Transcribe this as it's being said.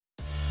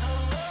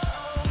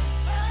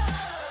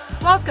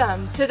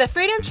Welcome to the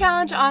Freedom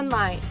Challenge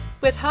Online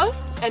with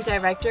host and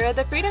director of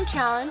the Freedom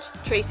Challenge,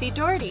 Tracy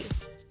Doherty.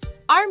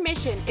 Our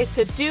mission is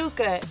to do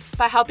good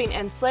by helping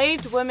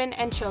enslaved women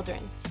and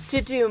children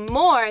to do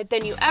more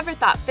than you ever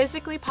thought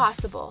physically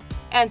possible,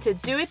 and to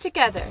do it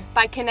together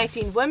by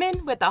connecting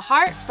women with a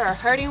heart for a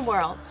hurting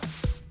world.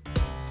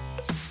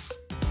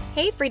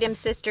 Hey, Freedom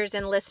Sisters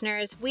and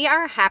listeners, we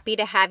are happy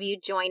to have you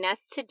join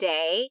us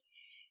today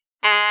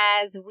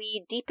as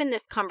we deepen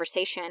this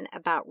conversation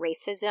about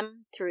racism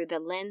through the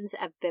lens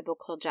of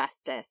biblical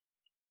justice.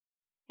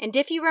 And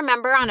if you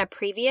remember on a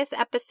previous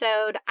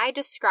episode, I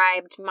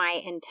described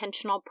my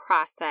intentional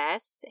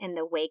process in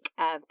the wake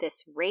of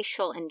this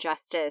racial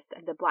injustice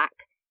of the Black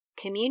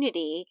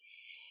community,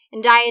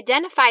 and I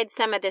identified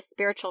some of the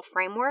spiritual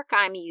framework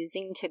I'm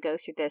using to go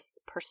through this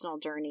personal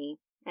journey.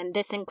 And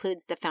this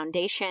includes the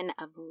foundation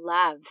of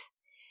love,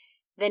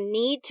 the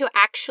need to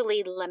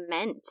actually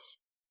lament,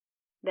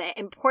 the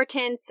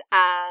importance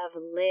of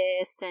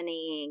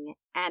listening,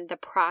 and the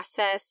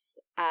process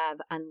of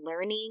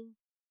unlearning,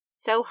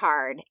 so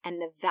hard, and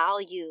the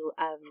value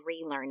of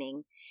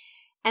relearning,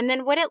 and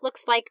then what it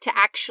looks like to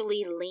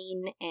actually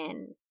lean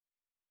in.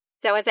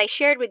 So as I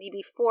shared with you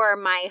before,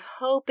 my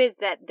hope is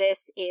that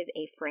this is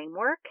a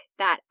framework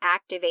that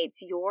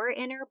activates your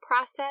inner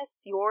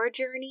process, your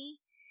journey,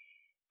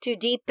 to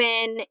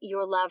deepen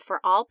your love for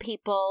all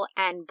people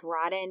and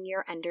broaden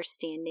your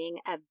understanding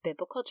of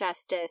biblical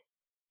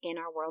justice in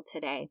our world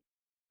today.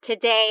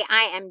 Today,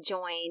 I am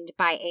joined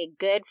by a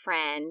good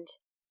friend,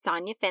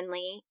 Sonia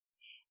Finley,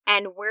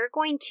 and we're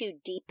going to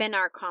deepen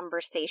our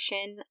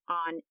conversation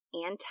on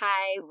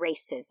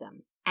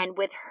anti-racism and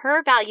with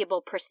her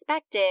valuable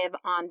perspective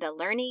on the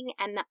learning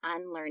and the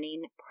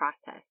unlearning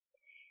process.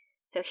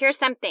 So here's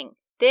something.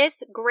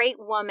 This great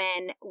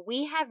woman,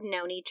 we have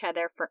known each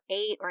other for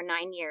 8 or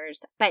 9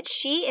 years, but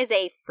she is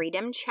a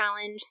Freedom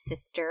Challenge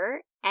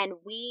sister, and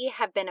we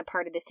have been a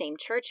part of the same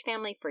church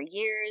family for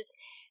years.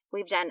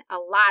 We've done a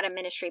lot of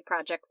ministry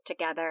projects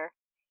together.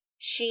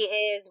 She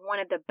is one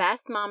of the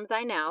best moms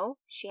I know.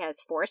 She has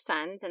 4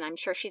 sons, and I'm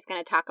sure she's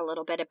going to talk a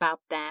little bit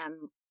about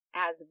them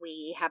as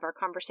we have our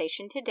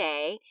conversation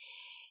today.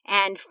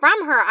 And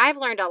from her, I've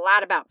learned a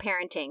lot about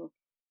parenting.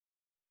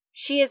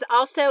 She is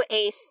also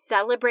a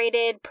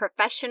celebrated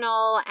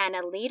professional and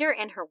a leader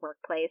in her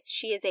workplace.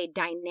 She is a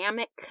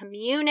dynamic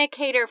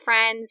communicator,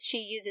 friends. She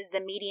uses the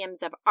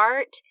mediums of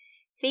art,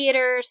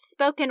 theater,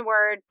 spoken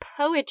word,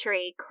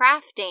 poetry,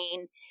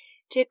 crafting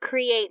to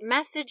create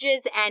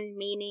messages and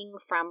meaning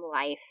from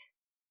life.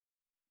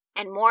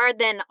 And more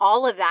than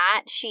all of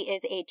that, she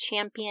is a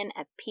champion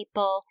of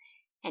people,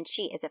 and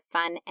she is a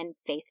fun and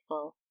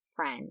faithful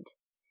friend.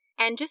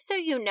 And just so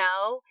you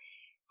know,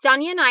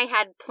 Sonia and I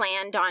had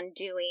planned on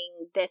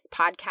doing this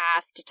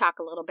podcast to talk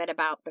a little bit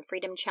about the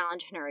Freedom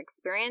Challenge and her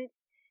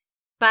experience.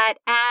 But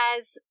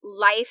as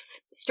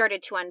life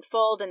started to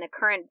unfold and the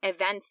current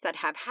events that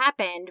have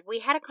happened, we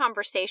had a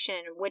conversation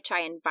in which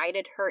I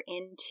invited her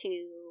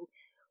into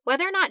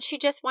whether or not she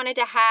just wanted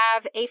to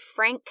have a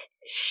frank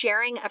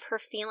sharing of her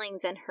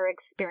feelings and her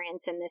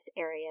experience in this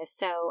area.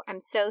 So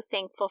I'm so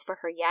thankful for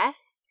her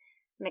yes.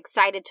 I'm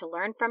excited to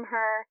learn from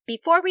her.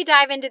 Before we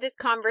dive into this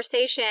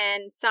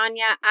conversation,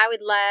 Sonia, I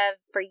would love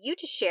for you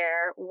to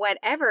share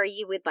whatever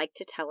you would like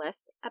to tell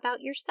us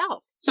about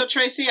yourself. So,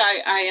 Tracy,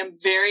 I am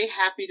very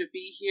happy to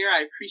be here.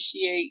 I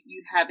appreciate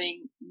you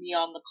having me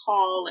on the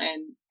call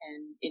and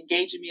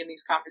engaging me in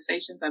these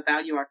conversations. I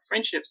value our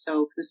friendship,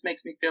 so this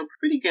makes me feel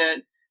pretty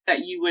good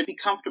that you would be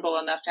comfortable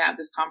enough to have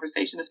this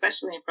conversation,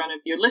 especially in front of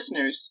your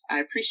listeners. I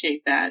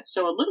appreciate that.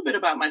 So a little bit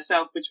about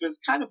myself, which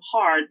was kind of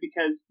hard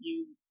because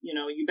you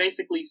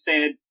basically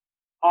said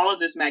all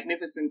of this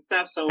magnificent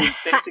stuff. So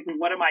basically,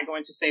 what am I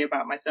going to say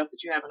about myself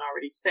that you haven't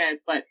already said?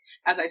 But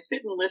as I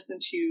sit and listen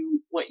to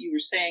what you were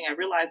saying, I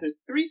realized there's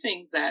 3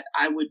 things that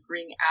I would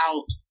bring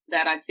out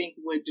that I think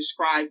would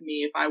describe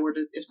me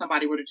if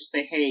somebody were to just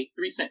say, hey,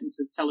 3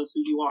 sentences, tell us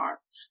who you are.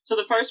 So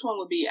the first one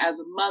would be, as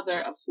a mother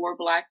of 4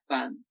 Black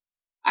sons,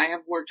 I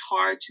have worked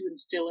hard to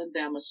instill in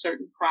them a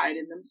certain pride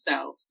in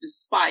themselves,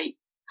 despite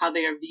how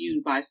they are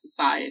viewed by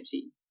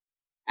society.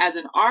 As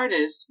an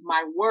artist,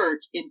 my work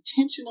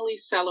intentionally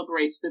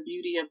celebrates the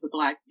beauty of the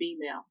Black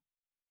female.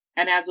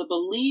 And as a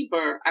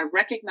believer, I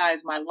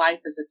recognize my life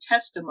as a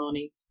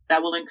testimony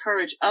that will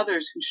encourage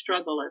others who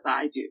struggle as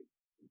I do.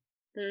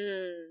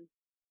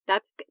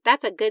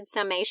 That's a good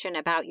summation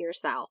about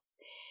yourself.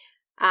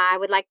 I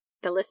would like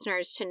the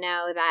listeners to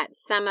know that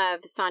some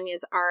of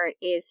Sonia's art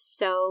is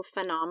so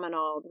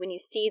phenomenal. When you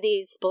see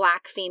these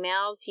Black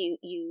females,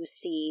 you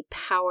see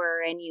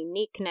power and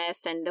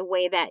uniqueness, and the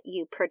way that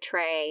you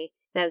portray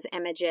those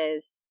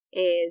images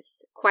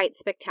is quite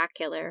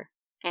spectacular.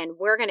 And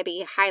we're going to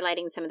be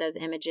highlighting some of those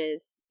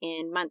images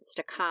in months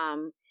to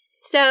come.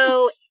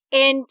 So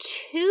in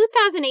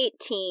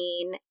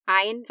 2018,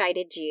 I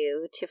invited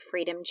you to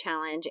Freedom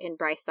Challenge in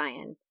Bryce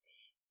Zion.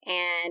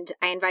 And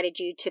I invited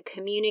you to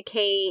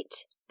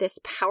communicate this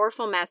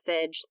powerful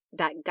message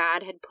that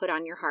God had put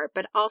on your heart,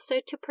 but also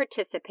to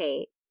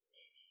participate.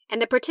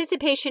 And the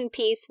participation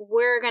piece,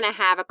 we're going to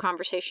have a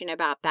conversation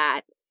about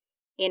that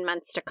in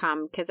months to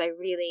come, because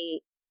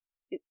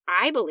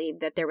I believe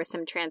that there was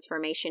some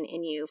transformation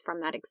in you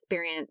from that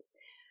experience.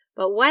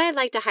 But what I'd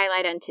like to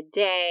highlight on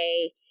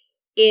today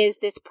is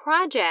this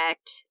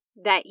project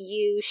that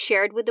you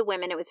shared with the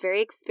women. It was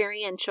very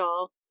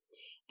experiential,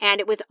 and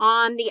it was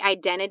on the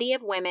identity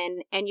of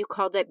women, and you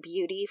called it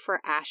Beauty for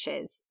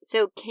Ashes.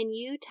 So can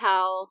you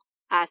tell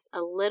us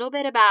a little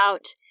bit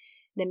about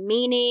the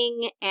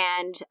meaning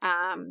and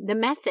the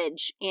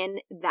message in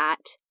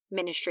that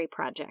ministry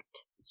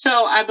project?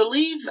 So I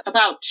believe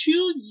about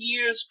 2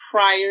 years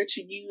prior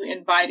to you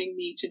inviting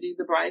me to do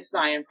the Bright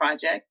Zion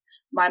Project,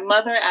 my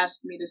mother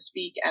asked me to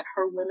speak at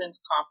her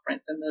women's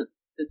conference, and the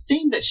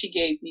theme that she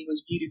gave me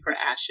was Beauty for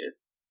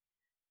Ashes.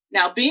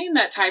 Now, being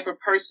that type of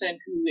person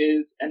who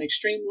is an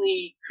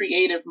extremely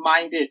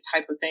creative-minded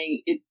type of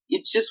thing,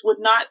 it just would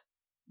not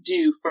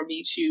do for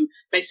me to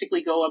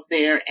basically go up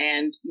there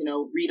and,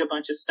 read a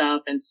bunch of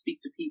stuff and speak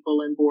to people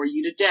and bore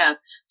you to death.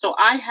 So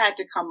I had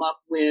to come up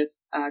with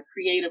a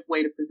creative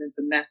way to present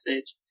the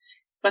message.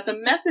 But the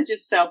message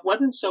itself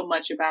wasn't so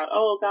much about,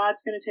 oh,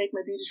 God's going to take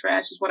my beauty for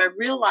ashes. What I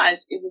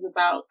realized, it was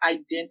about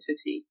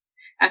identity.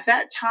 At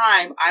that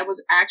time, I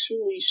was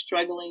actually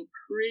struggling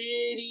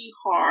pretty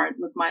hard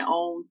with my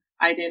own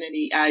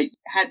identity. I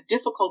had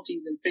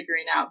difficulties in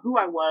figuring out who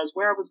I was,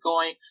 where I was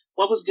going,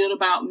 what was good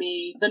about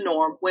me, the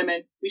norm.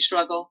 Women, we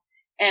struggle.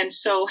 And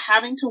so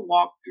having to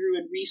walk through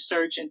and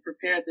research and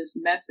prepare this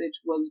message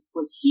was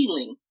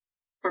healing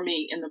for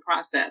me in the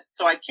process.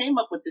 So I came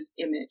up with this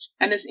image,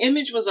 and this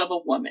image was of a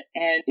woman,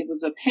 and it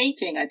was a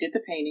painting. I did the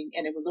painting,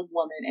 and it was a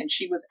woman, and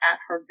she was at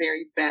her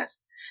very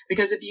best.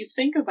 Because if you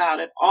think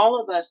about it,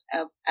 all of us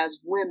as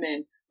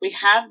women, we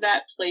have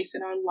that place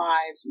in our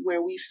lives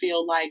where we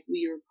feel like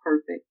we are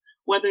perfect.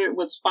 Whether it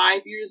was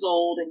 5 years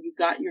old and you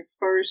got your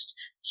first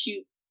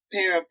cute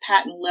pair of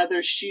patent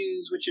leather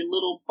shoes with your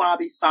little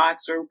bobby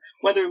socks, or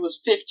whether it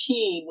was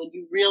 15 when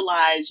you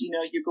realize,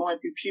 you're going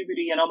through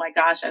puberty and, oh my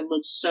gosh, I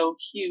look so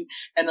cute.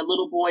 And the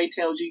little boy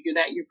tells you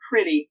that you're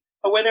pretty.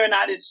 Or whether or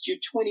not it's you're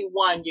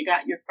 21, you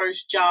got your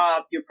first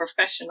job, you're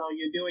professional,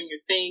 you're doing your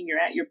thing, you're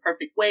at your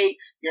perfect weight,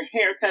 your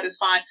haircut is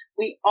fine.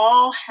 We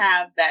all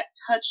have that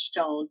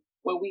touchstone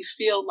where we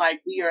feel like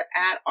we are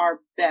at our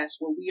best,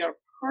 where we are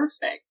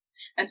perfect.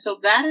 And so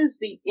that is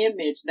the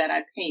image that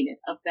I painted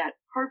of that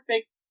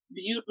perfect,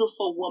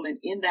 beautiful woman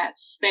in that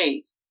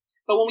space.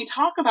 But when we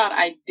talk about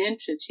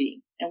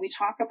identity and we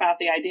talk about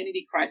the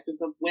identity crisis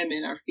of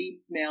women or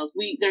females,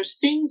 there's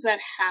things that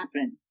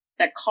happen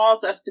that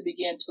cause us to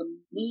begin to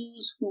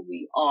lose who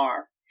we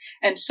are.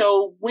 And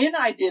so when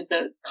I did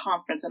the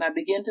conference and I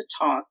began to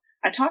talk,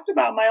 I talked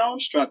about my own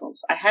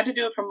struggles. I had to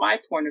do it from my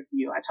point of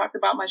view. I talked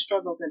about my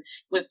struggles and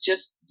with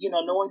just,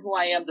 knowing who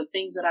I am, the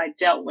things that I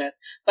dealt with.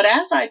 But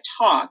as I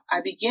talked,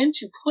 I began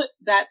to put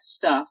that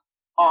stuff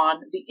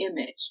on the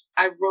image.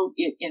 I wrote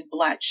it in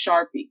black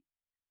Sharpie.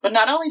 But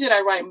not only did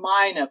I write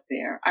mine up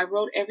there, I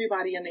wrote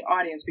everybody in the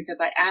audience, because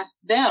I asked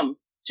them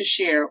to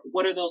share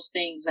what are those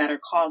things that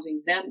are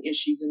causing them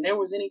issues. And there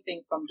was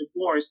anything from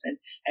divorce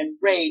and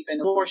rape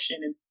and abortion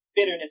and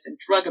bitterness and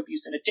drug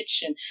abuse and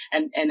addiction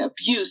and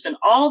abuse and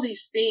all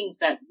these things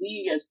that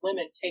we as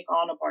women take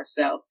on of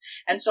ourselves.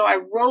 And so I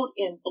wrote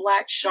in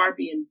black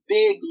Sharpie in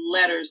big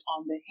letters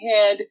on the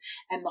head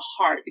and the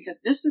heart, because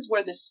this is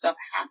where this stuff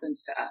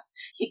happens to us.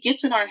 It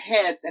gets in our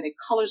heads and it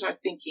colors our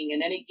thinking,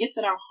 and then it gets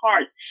in our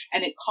hearts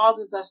and it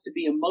causes us to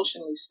be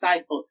emotionally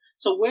stifled.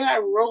 So where I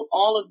wrote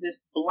all of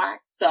this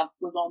black stuff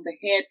was on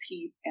the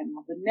headpiece and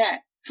on the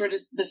neck for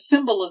the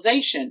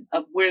symbolization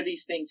of where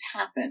these things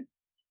happen.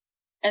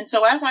 And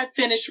so as I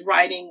finished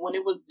writing, when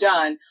it was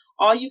done,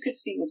 all you could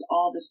see was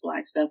all this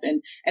black stuff.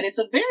 And it's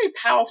a very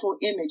powerful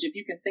image, if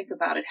you can think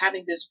about it,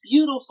 having this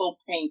beautiful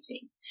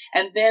painting.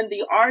 And then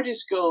the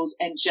artist goes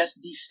and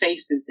just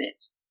defaces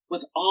it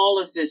with all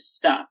of this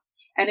stuff.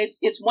 And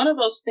it's one of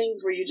those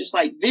things where you just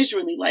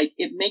visually,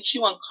 it makes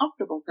you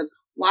uncomfortable, because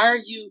why are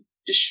you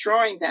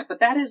destroying that? But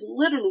that is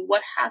literally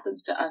what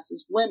happens to us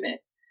as women.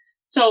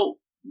 So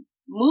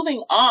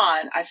moving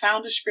on, I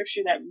found a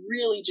scripture that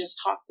really just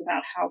talks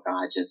about how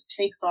God just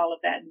takes all of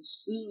that and he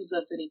soothes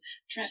us and he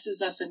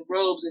dresses us in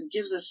robes and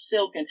gives us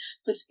silk and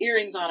puts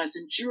earrings on us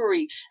and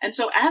jewelry. And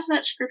so as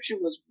that scripture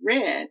was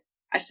read,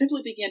 I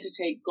simply began to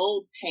take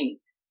gold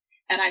paint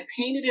and I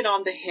painted it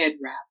on the head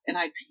wrap and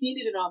I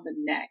painted it on the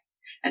neck.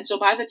 And so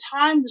by the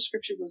time the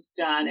scripture was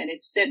done, and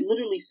it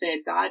literally said,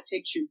 God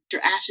takes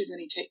your ashes and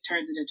he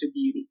turns it into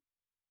beauty.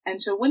 And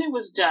so when it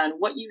was done,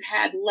 what you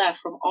had left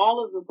from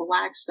all of the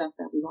black stuff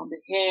that was on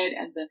the head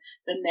and the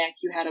neck,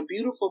 you had a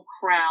beautiful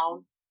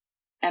crown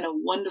and a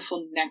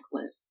wonderful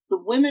necklace.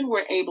 The women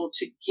were able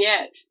to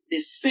get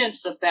this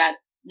sense of that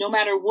no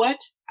matter what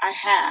I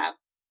have,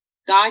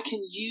 God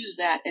can use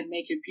that and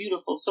make it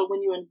beautiful. So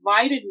when you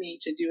invited me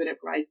to do it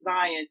at Bright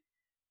Zion,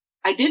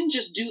 I didn't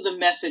just do the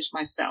message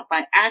myself.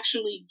 I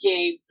actually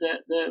gave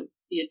the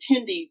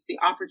attendees the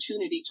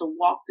opportunity to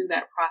walk through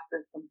that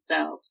process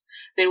themselves.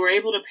 They were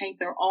able to paint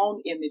their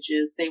own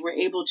images. They were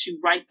able to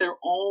write their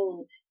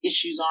own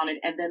issues on it.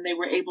 And then they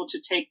were able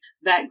to take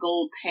that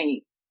gold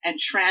paint and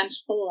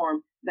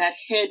transform that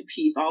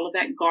headpiece, all of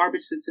that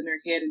garbage that's in their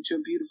head into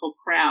a beautiful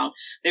crown.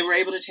 They were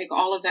able to take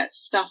all of that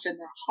stuff in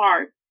their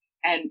heart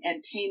and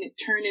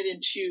turn it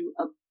into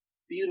a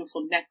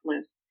beautiful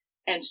necklace.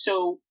 And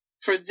so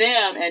for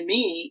them and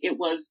me,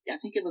 I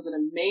think it was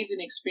an amazing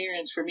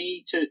experience for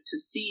me to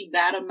see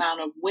that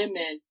amount of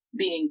women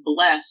being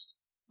blessed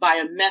by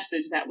a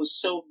message that was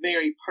so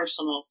very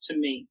personal to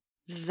me.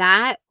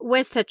 That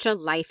was such a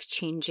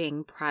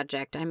life-changing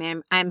project. I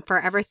mean, I'm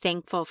forever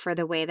thankful for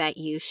the way that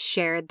you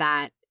shared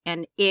that.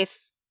 And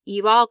if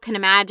you all can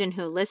imagine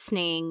who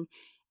listening,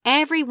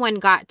 everyone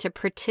got to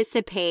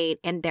participate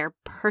in their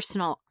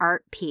personal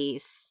art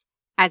piece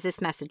as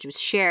this message was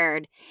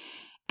shared.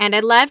 And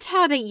I loved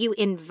how that you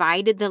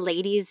invited the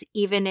ladies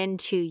even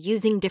into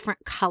using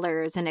different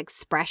colors and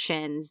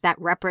expressions that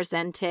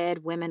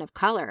represented women of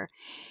color.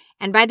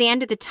 And by the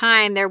end of the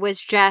time, there was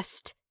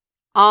just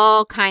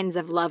all kinds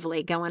of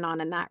lovely going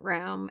on in that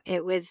room.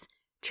 It was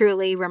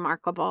truly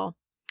remarkable.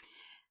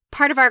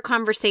 Part of our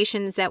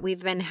conversations that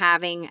we've been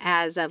having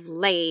as of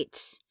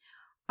late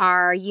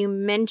are you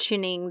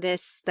mentioning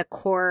this, the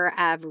core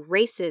of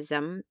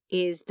racism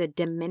is the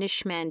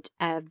diminishment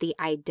of the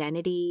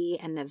identity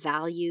and the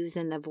values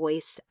and the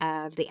voice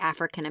of the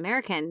African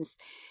Americans.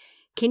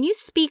 Can you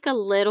speak a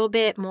little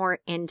bit more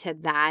into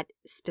that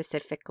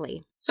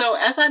specifically? So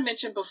as I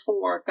mentioned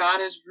before,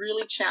 God has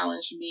really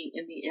challenged me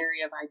in the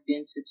area of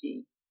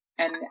identity.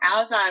 And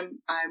as I'm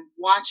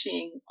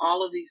watching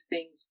all of these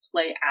things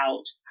play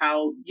out,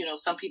 how,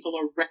 some people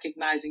are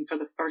recognizing for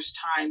the first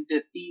time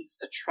that these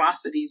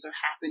atrocities are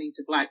happening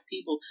to Black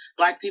people.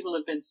 Black people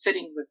have been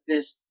sitting with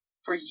this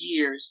for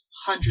years,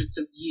 hundreds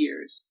of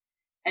years.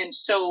 And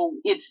so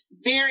it's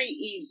very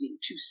easy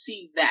to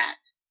see that.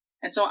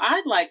 And so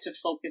I'd like to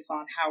focus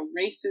on how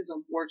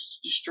racism works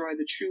to destroy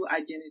the true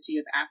identity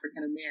of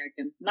African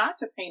Americans, not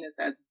to paint us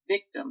as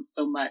victims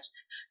so much,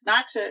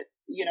 not to,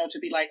 to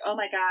be like, oh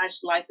my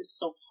gosh, life is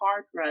so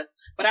hard for us,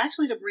 but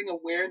actually to bring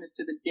awareness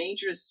to the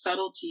dangerous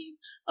subtleties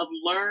of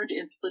learned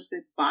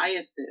implicit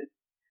biases,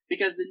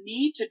 because the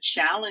need to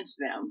challenge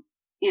them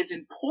is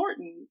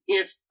important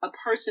if a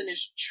person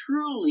is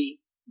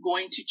truly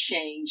going to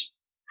change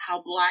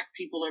how Black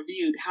people are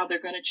viewed, how they're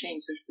going to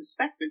change their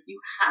perspective. You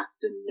have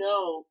to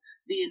know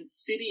the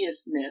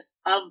insidiousness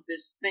of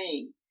this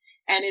thing.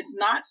 And it's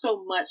not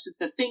so much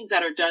the things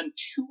that are done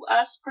to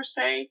us per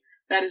se,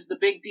 that is the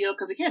big deal.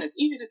 Because again, it's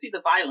easy to see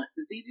the violence.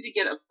 It's easy to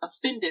get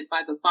offended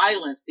by the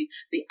violence,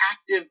 the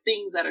active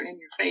things that are in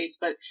your face.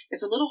 But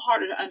it's a little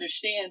harder to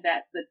understand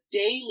that the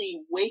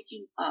daily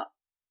waking up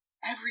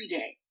every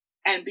day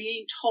and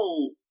being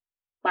told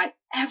by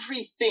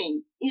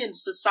everything in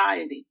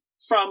society,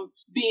 from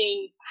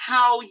being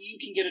how you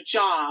can get a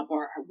job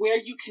or where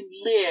you can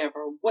live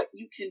or what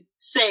you can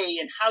say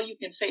and how you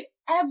can say,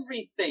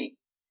 everything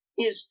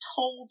is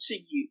told to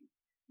you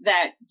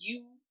that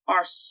you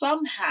are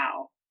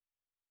somehow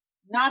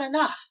not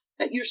enough,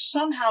 that you're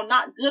somehow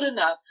not good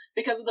enough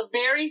because of the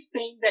very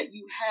thing that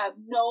you have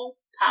no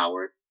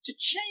power to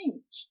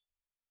change.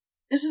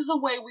 This is the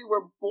way we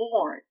were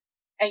born.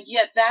 And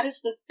yet that is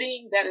the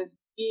thing that is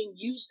being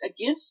used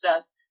against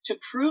us to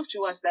prove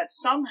to us that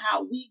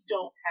somehow we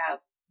don't have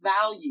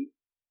value.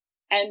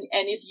 And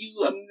if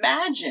you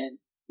imagine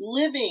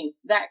living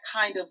that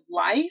kind of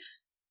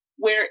life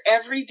where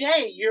every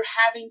day you're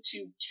having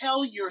to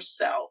tell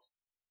yourself,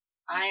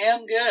 I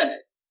am good.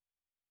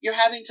 You're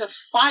having to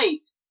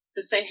fight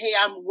to say, hey,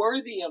 I'm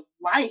worthy of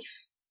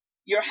life.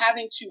 You're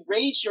having to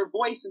raise your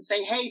voice and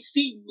say, hey,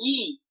 see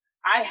me.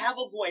 I have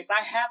a voice.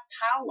 I have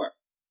power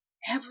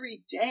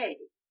every day.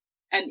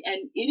 And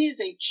it is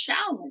a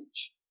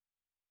challenge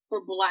for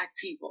Black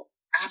people,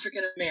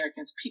 African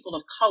Americans, people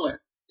of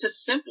color, to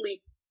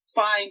simply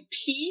find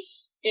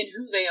peace in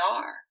who they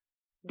are.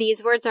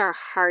 These words are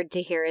hard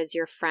to hear as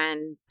your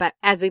friend, but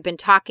as we've been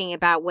talking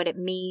about what it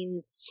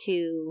means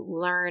to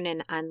learn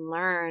and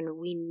unlearn,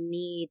 we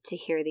need to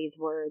hear these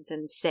words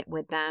and sit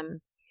with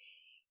them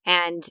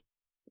and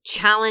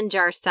challenge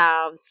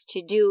ourselves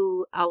to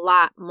do a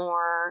lot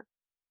more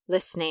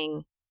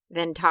listening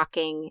than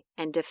talking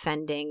and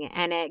defending.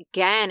 And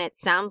again, it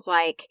sounds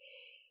like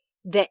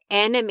the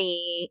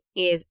enemy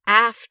is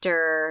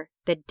after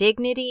the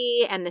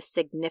dignity and the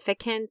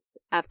significance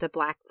of the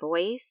Black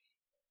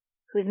voice,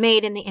 who's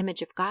made in the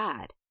image of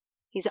God.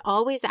 He's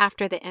always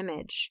after the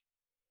image.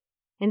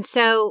 And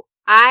so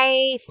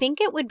I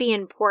think it would be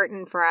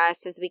important for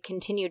us as we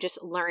continue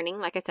just learning,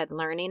 like I said,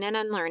 learning and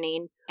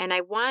unlearning. And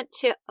I want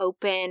to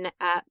open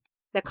up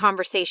the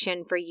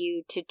conversation for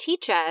you to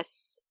teach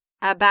us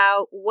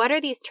about what are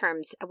these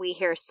terms. We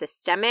hear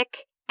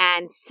systemic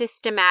and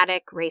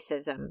systematic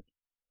racism.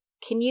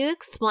 Can you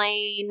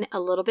explain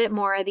a little bit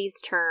more of these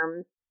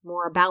terms,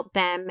 more about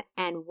them,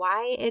 and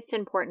why it's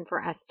important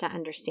for us to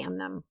understand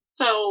them?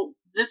 So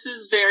this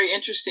is very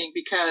interesting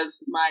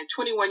because my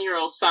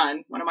 21-year-old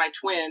son, one of my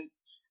twins,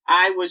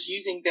 I was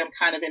using them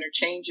kind of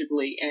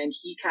interchangeably, and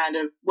he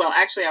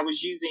actually I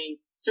was using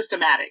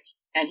systematic,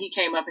 and he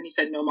came up and he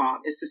said, no, Mom,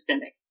 it's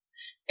systemic.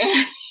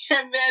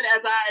 And then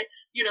as I,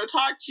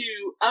 talked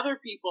to other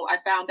people, I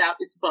found out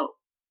it's both.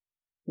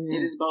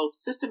 It is both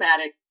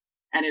systematic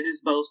and it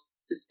is both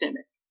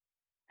systemic.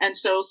 And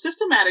so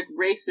systematic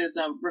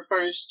racism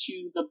refers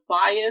to the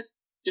biased,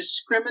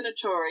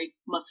 discriminatory,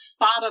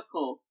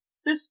 methodical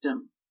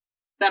systems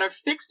that are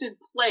fixed in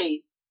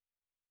place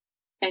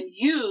and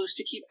used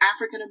to keep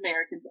African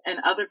Americans and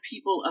other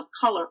people of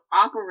color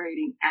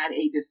operating at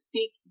a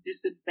distinct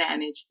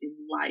disadvantage in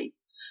life.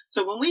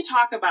 So when we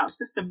talk about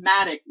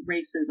systematic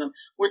racism,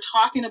 we're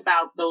talking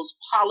about those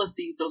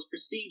policies, those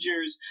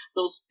procedures,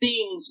 those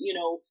things,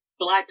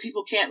 Black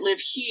people can't live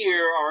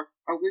here,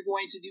 or we're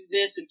going to do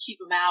this and keep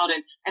them out,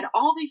 and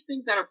all these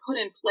things that are put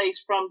in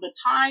place from the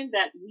time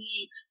that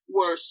we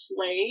were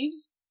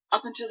slaves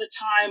up until the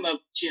time of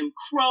Jim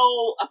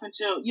Crow, up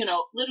until,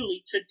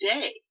 literally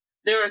today.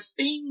 There are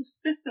things,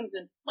 systems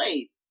in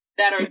place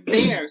that are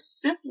there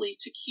simply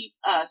to keep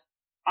us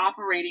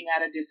operating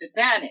at a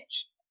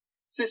disadvantage.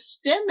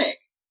 Systemic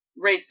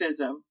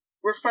racism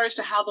refers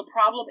to how the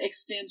problem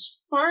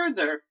extends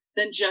further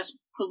than just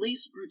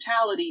police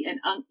brutality and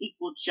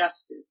unequal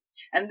justice.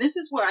 And this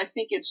is where I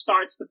think it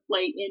starts to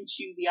play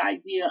into the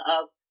idea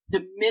of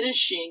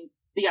diminishing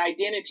the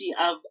identity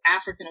of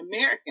African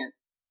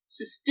Americans.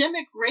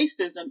 Systemic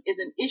racism is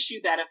an issue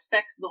that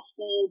affects the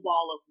whole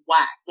ball of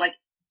wax, like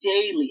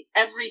daily,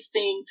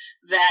 everything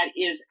that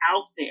is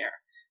out there.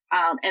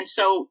 And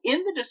so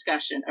in the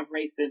discussion of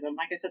racism,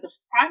 like I said, the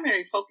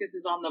primary focus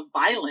is on the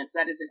violence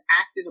that is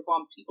enacted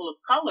upon people of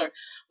color.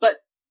 But,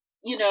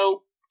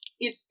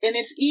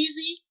 it's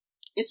easy.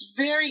 It's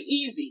very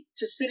easy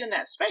to sit in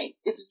that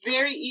space. It's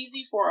very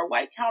easy for our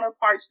white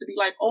counterparts to be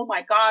like, oh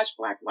my gosh,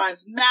 Black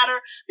Lives Matter,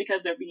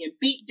 because they're being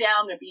beat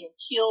down, they're being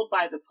killed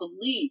by the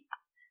police.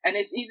 And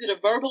it's easy to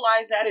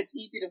verbalize that. It's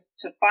easy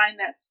to find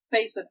that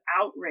space of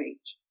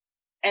outrage.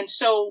 And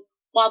so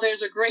while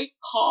there's a great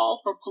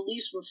call for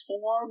police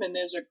reform and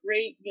there's a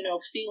great,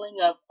 feeling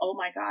of, oh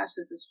my gosh,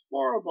 this is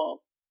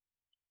horrible,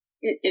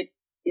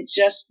 it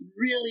just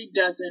really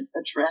doesn't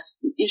address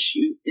the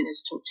issue in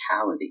its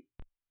totality.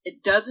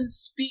 It doesn't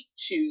speak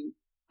to,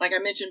 like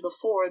I mentioned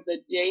before,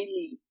 the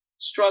daily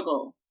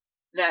struggle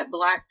that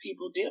Black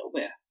people deal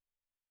with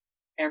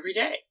every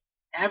day,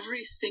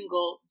 every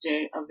single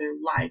day of their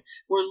life.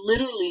 We're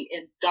literally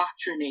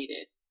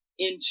indoctrinated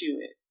into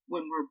it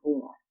when we're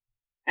born.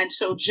 And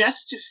so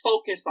just to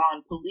focus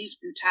on police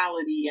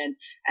brutality and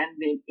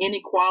the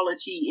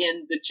inequality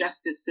in the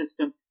justice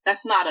system,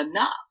 that's not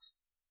enough.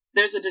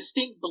 There's a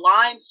distinct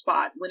blind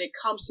spot when it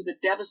comes to the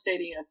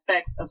devastating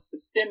effects of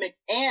systemic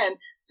and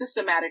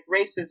systematic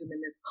racism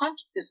in this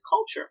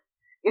culture.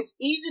 It's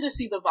easy to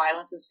see the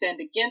violence and stand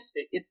against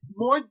it. It's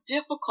more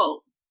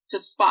difficult to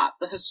spot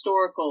the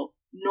historical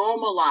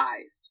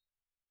normalized,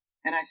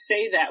 and I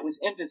say that with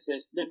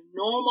emphasis, the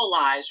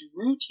normalized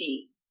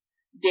routine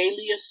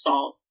daily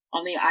assault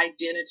on the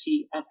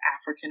identity of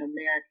African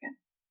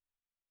Americans.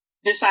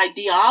 This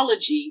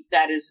ideology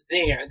that is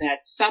there,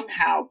 that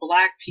somehow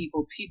Black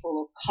people,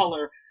 people of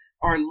color,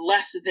 are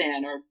less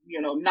than, or,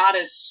 not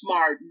as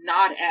smart,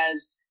 not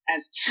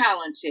as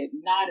talented,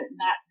 not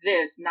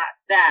this, not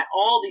that,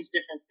 all these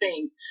different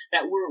things,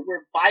 that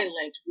we're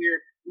violent,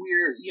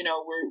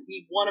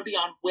 we want to be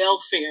on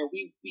welfare,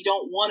 we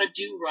don't want to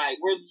do right,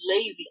 we're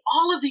lazy.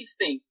 All of these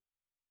things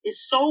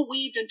is so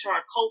weaved into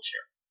our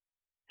culture,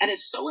 and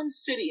it's so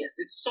insidious,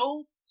 it's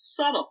so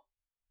subtle.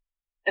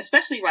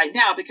 Especially right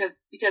now,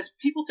 because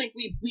people think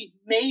we've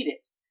made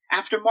it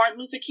after Martin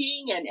Luther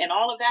King and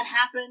all of that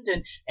happened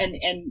and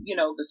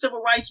the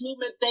civil rights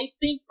movement. They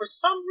think for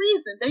some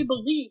reason, they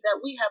believe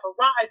that we have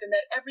arrived and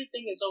that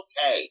everything is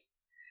okay.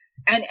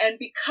 And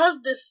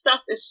because this stuff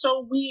is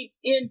so weaved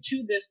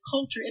into this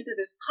culture, into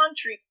this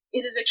country,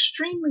 it is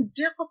extremely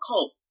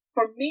difficult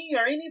for me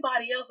or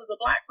anybody else as a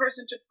Black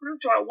person to prove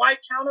to our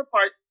white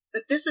counterparts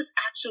that this is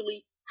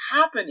actually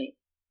happening.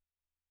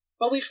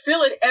 But we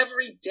feel it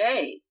every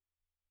day.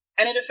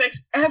 And it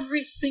affects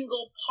every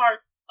single part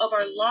of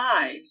our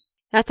lives.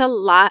 That's a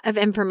lot of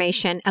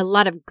information, a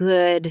lot of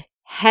good,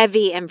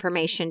 heavy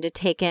information to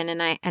take in.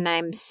 And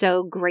I'm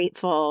so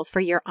grateful for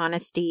your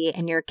honesty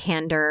and your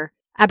candor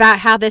about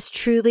how this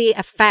truly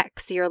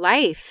affects your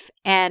life.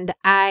 And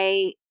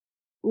I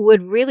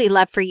would really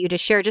love for you to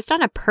share just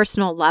on a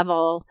personal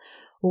level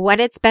what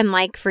it's been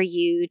like for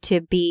you to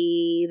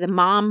be the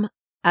mom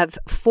of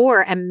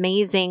 4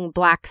 amazing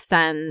Black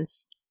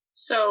sons.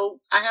 So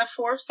I have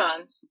 4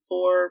 sons,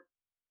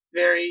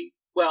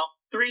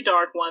 3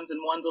 dark ones and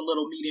one's a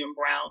little medium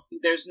brown.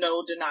 There's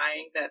no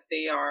denying that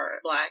they are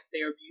Black.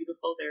 They are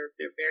beautiful.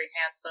 They're very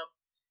handsome.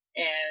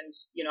 And,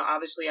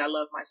 obviously I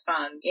love my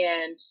son.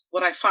 And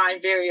what I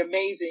find very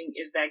amazing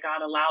is that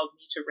God allowed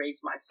me to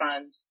raise my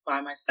sons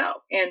by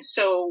myself. And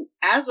so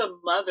as a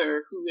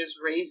mother who is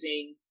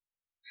raising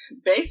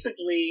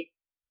basically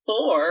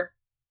 4,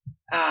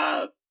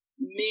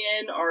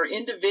 men or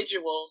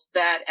individuals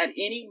that at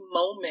any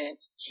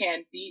moment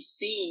can be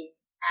seen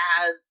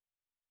as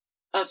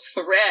a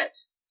threat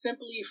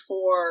simply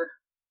for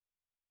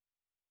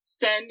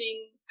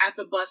standing at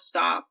the bus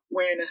stop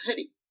wearing a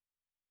hoodie.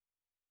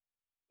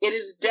 It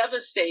is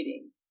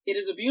devastating. It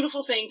is a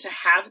beautiful thing to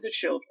have the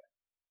children,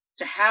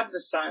 to have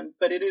the sons,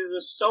 but it is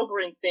a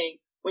sobering thing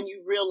when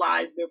you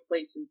realize their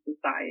place in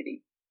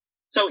society.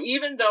 So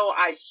even though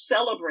I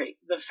celebrate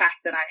the fact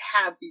that I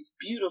have these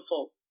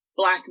beautiful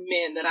Black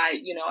men that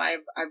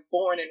I've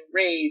born and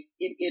raised,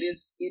 it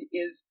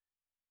is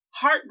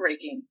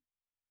heartbreaking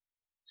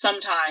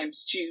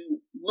sometimes to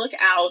look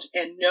out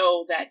and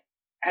know that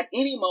at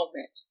any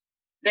moment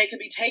they could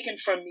be taken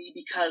from me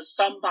because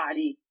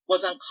somebody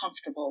was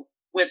uncomfortable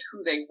with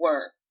who they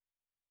were.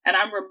 And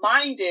I'm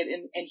reminded,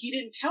 and he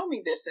didn't tell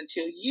me this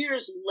until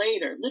years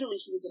later. Literally,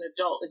 he was an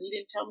adult and he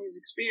didn't tell me his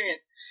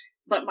experience.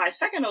 But my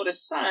second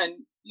oldest son,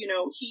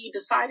 he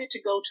decided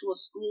to go to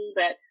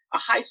a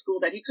high school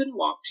that he couldn't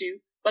walk to,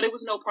 but it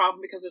was no problem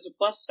because there's a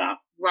bus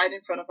stop right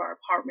in front of our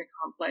apartment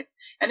complex.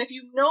 And if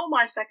you know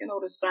my second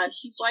oldest son,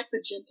 he's like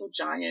the gentle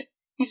giant.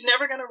 He's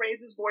never going to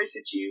raise his voice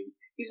at you.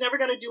 He's never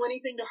going to do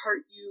anything to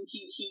hurt you.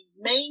 He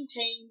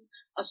maintains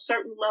a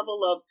certain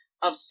level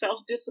of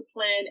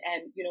self-discipline,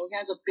 and, he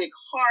has a big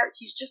heart.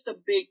 He's just a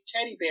big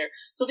teddy bear.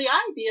 So the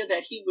idea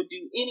that he would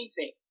do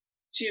anything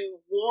to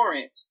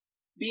warrant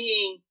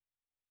being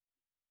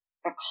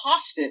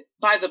accosted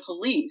by the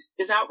police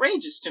is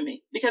outrageous to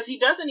me, because he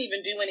doesn't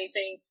even do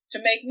anything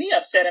to make me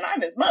upset, and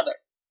I'm his mother.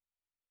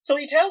 So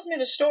he tells me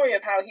the story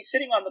of how he's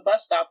sitting on the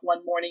bus stop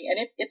one morning,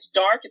 and it's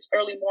dark, it's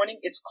early morning,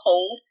 it's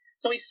cold.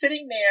 So he's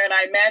sitting there, and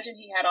I imagine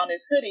he had on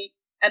his hoodie,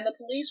 and the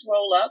police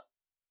roll up,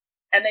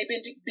 and they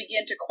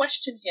begin to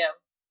question him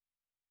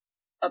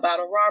about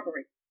a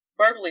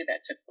burglary that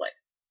took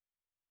place.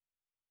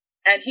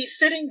 And he's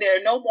sitting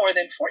there no more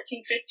than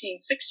 14, 15,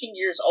 16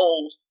 years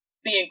old,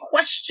 being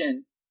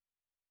questioned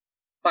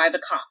by the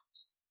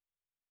cops.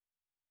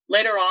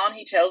 Later on,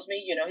 he tells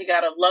me, he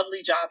got a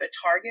lovely job at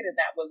Target, and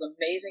that was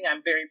amazing.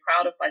 I'm very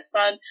proud of my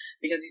son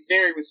because he's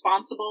very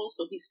responsible.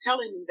 So he's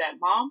telling me that,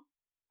 Mom,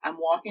 I'm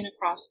walking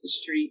across the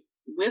street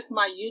with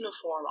my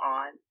uniform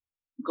on,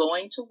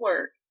 going to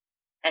work,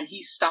 and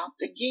he's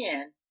stopped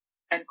again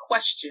and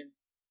questioned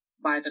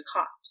by the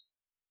cops.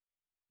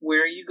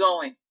 Where are you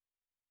going?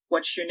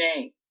 What's your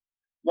name?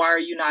 Why are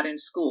you not in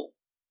school?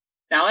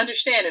 Now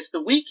understand, it's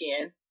the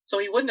weekend, so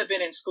he wouldn't have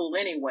been in school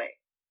anyway.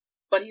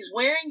 But he's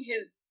wearing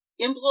his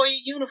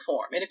employee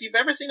uniform. And if you've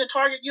ever seen a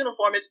Target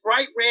uniform, it's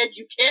bright red.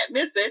 You can't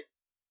miss it.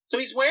 So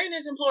he's wearing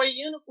his employee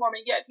uniform,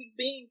 and yet he's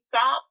being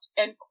stopped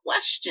and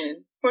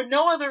questioned for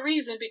no other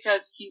reason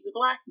because he's a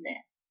Black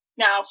man.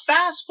 Now,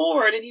 fast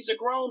forward, and he's a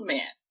grown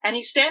man, and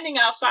he's standing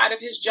outside of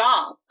his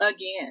job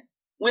again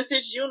with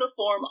his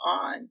uniform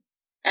on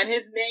and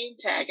his name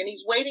tag, and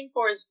he's waiting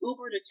for his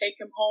Uber to take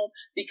him home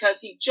because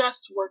he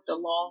just worked a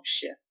long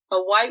shift. A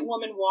white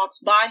woman walks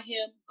by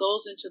him,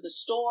 goes into the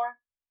store,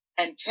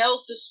 and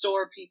tells the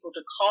store people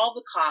to call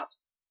the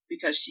cops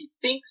because she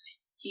thinks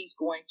he's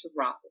going to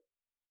rob it.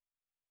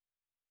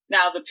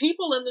 Now, the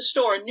people in the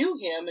store knew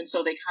him, and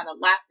so they kind of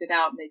laughed it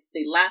out, and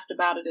they laughed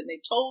about it, and they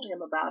told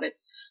him about it.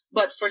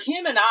 But for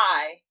him and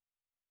I,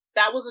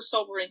 that was a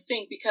sobering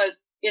thing,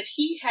 because if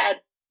he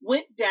had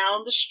went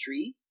down the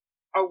street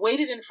or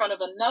waited in front of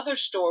another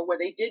store where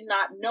they did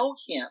not know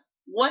him,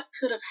 what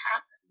could have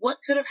happened? What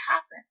could have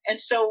happened? And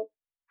so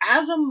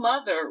as a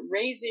mother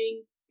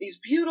raising these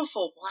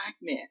beautiful Black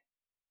men,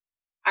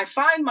 I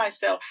find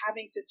myself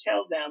having to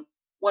tell them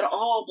what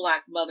all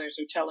Black mothers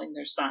are telling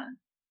their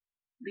sons.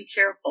 Be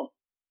careful.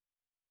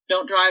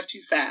 Don't drive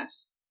too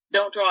fast.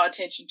 Don't draw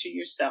attention to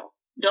yourself.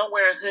 Don't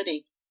wear a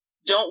hoodie.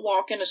 Don't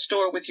walk in a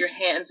store with your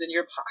hands in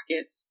your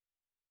pockets.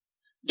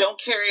 Don't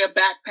carry a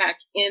backpack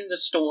in the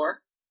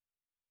store.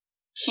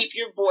 Keep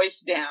your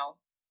voice down.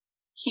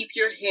 Keep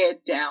your head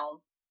down.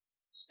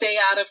 Stay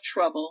out of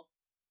trouble.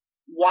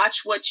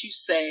 Watch what you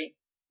say.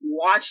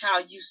 Watch how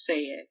you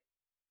say it.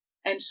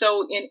 And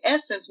so in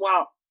essence,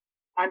 while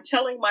I'm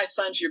telling my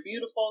sons, you're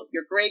beautiful,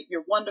 you're great,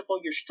 you're wonderful,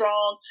 you're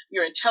strong,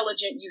 you're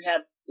intelligent, you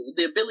have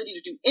the ability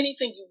to do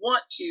anything you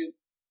want to,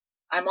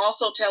 I'm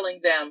also telling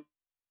them,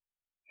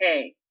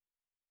 hey,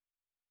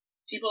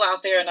 people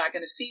out there are not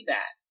going to see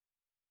that.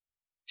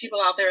 People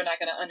out there are not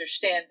going to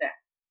understand that.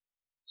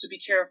 So be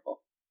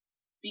careful.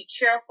 Be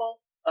careful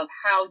of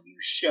how you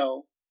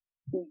show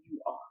who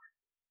you are.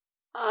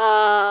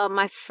 Oh,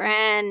 my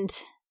friend,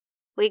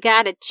 we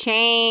got to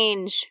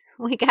change.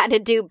 We got to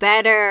do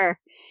better.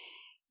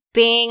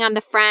 Being on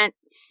the front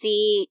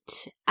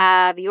seat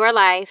of your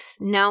life,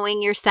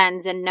 knowing your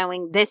sons and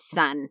knowing this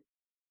son,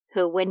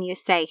 who, when you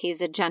say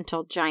he's a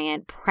gentle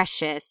giant,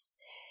 precious,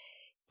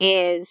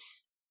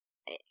 is,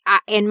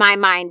 in my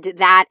mind,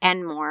 that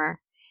and more.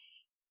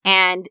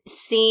 And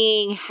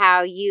seeing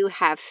how you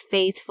have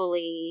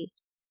faithfully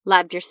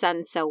loved your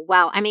son so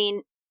well. I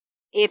mean,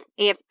 if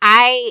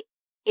I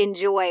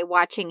enjoy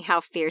watching how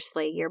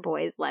fiercely your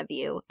boys love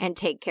you and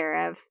take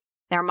care of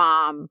their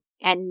mom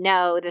and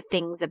know the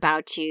things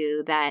about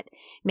you that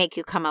make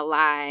you come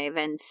alive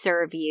and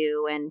serve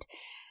you. And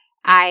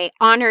I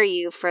honor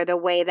you for the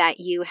way that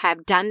you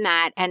have done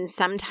that, and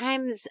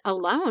sometimes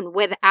alone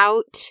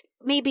without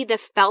maybe the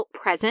felt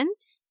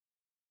presence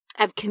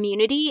of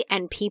community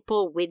and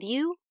people with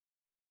you.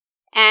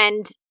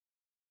 And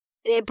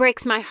it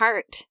breaks my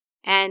heart,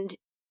 and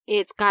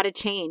it's got to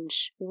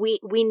change. We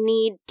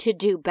need to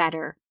do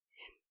better.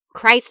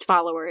 Christ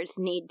followers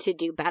need to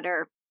do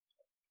better.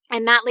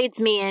 And that leads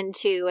me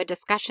into a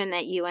discussion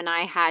that you and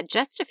I had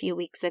just a few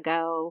weeks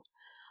ago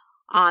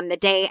on the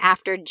day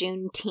after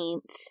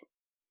Juneteenth.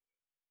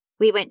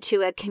 We went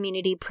to a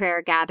community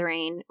prayer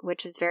gathering,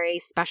 which was very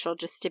special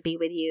just to be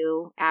with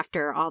you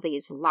after all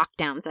these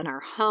lockdowns in our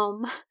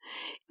home.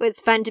 It was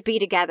fun to be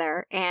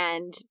together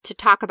and to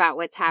talk about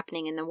what's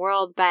happening in the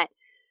world. But,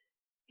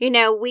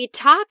 we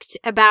talked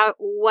about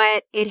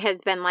what it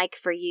has been like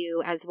for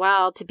you as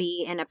well to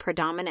be in a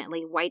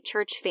predominantly white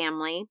church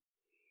family.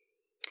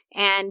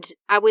 And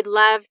I would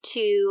love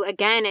to,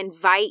 again,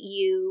 invite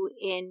you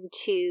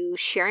into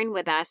sharing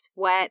with us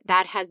what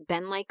that has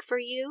been like for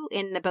you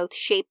in the both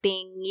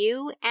shaping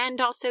you and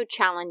also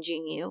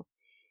challenging you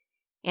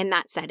in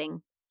that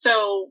setting.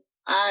 So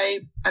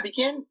I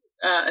began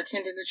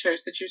attending the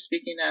church that you're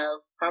speaking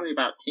of probably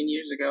about 10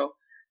 years ago,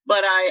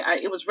 but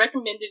it was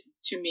recommended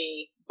to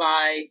me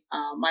by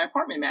my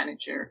apartment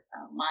manager.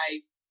 My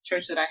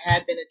church that I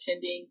had been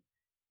attending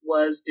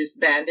was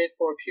disbanded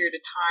for a period of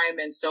time,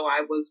 and so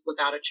I was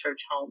without a church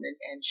home,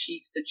 and she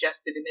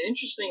suggested, and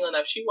interestingly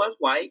enough, she was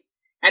white,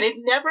 and it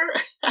never,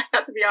 I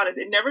have to be honest,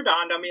 it never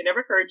dawned on me, it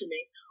never occurred to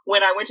me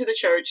when I went to the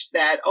church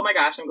that, oh my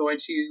gosh, I'm going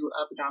to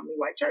a predominantly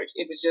white church.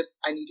 It was just,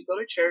 I need to go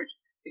to church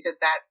because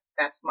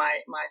that's my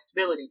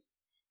stability.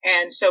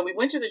 And so we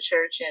went to the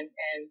church,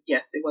 and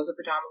yes, it was a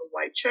predominantly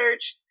white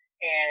church.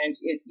 And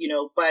it,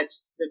 but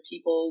the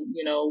people,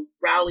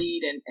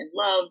 rallied and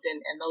loved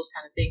and those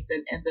kind of things.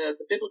 And the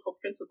biblical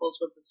principles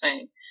were the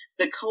same.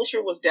 The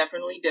culture was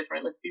definitely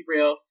different. Let's be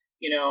real.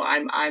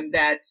 I'm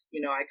that,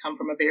 I come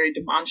from a very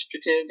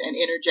demonstrative and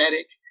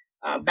energetic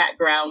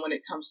background when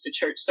it comes to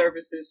church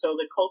services. So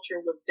the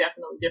culture was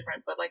definitely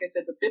different. But like I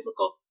said, the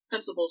biblical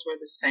principles were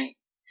the same.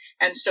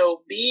 And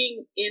so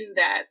being in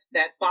that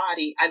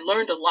body, I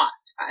learned a lot.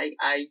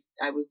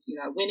 I was,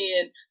 I went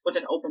in with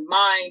an open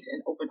mind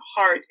and open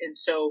heart. And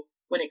so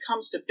when it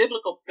comes to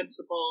biblical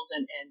principles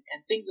and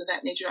things of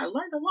that nature, I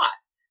learned a lot.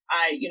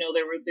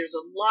 There's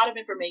a lot of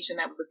information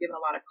that was given, a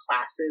lot of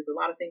classes, a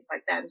lot of things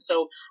like that. And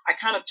so I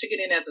kind of took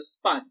it in as a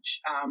sponge.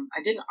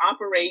 I didn't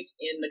operate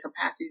in the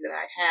capacity that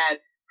I had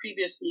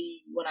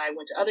previously when I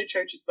went to other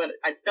churches, but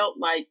I felt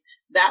like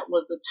that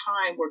was the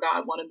time where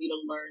God wanted me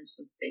to learn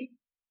some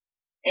things.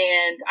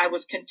 And I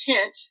was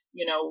content,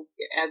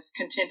 as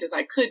content as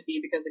I could be,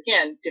 because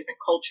again, different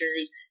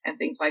cultures and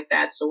things like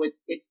that. So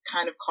it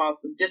kind of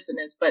caused some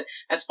dissonance. But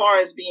as far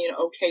as being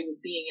okay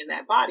with being in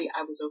that body,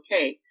 I was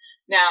okay.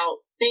 Now,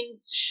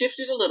 things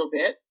shifted a little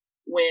bit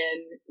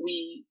when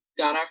we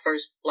got our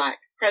first Black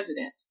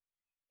president.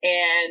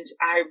 And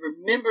I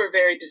remember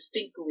very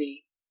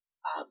distinctly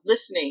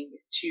listening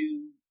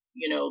to,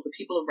 the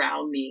people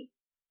around me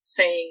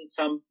saying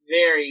some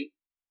very,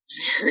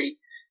 very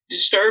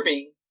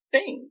disturbing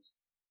things.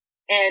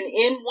 And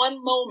in one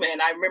moment,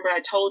 I remember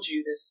I told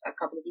you this a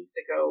couple of weeks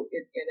ago,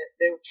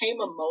 there came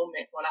a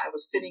moment when I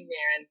was sitting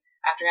there, and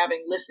after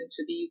having listened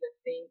to these and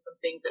seeing some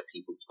things that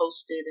people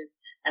posted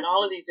and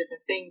all of these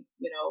different things,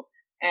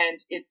 and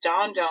it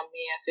dawned on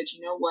me, I said,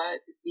 you know what?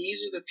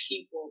 These are the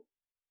people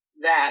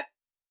that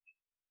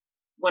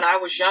when I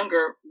was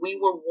younger, we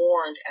were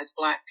warned as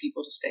Black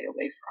people to stay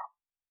away from.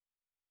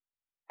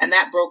 And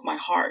that broke my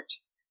heart,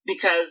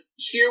 because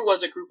here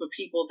was a group of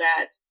people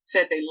that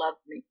said they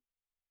loved me.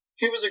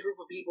 Here was a group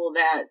of people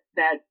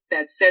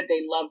that said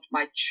they loved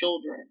my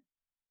children.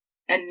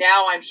 And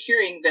now I'm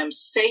hearing them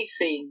say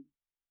things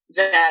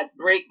that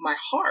break my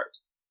heart,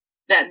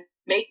 that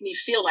make me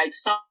feel like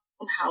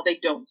somehow they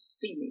don't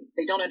see me.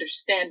 They don't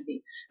understand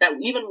me. That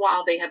even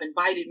while they have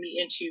invited me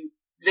into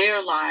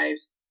their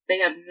lives, they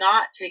have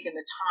not taken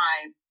the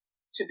time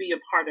to be a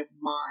part of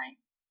mine.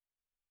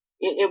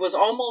 It was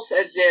almost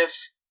as if,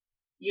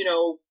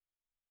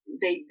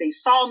 they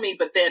saw me,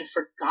 but then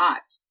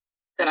forgot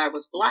that I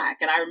was Black.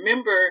 And I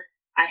remember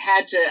I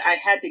had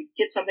to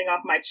get something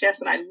off my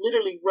chest, and I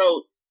literally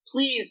wrote,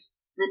 please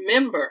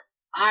remember,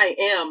 I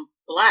am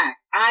Black.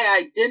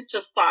 I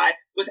identify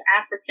with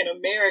African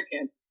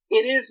Americans.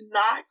 It is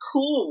not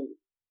cool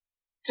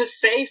to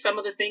say some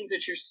of the things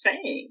that you're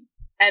saying,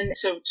 and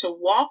to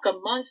walk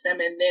amongst them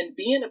and then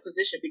be in a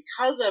position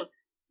because of,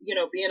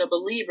 being a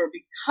believer,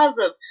 because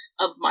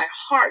of my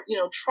heart,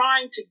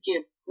 trying to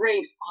give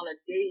grace on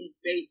a daily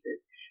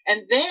basis.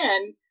 And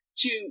then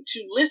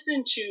to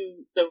listen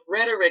to the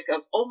rhetoric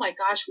of, oh my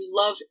gosh, we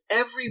love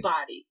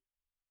everybody,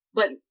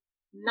 but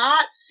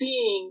not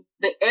seeing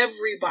the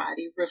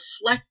everybody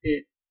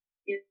reflected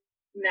in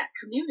that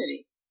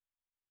community.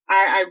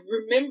 I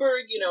remember,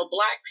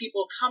 Black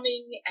people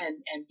coming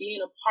and being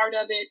a part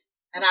of it.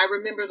 And I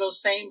remember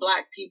those same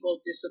Black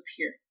people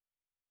disappearing.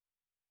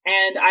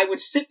 And I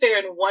would sit there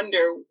and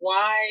wonder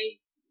why.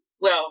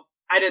 Well,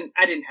 I didn't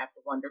have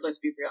to wonder. Let's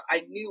be real.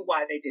 I knew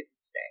why they didn't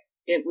stay.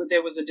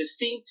 There was a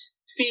distinct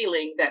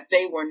feeling that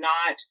they were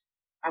not,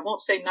 I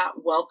won't say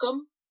not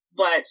welcome,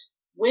 but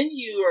when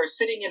you are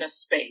sitting in a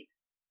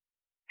space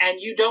and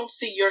you don't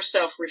see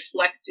yourself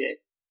reflected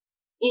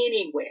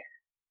anywhere,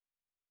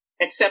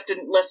 except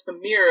unless the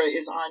mirror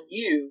is on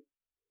you,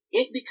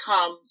 it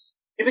becomes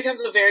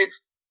a very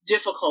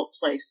difficult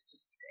place to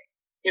stay.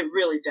 It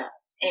really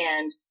does.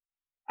 And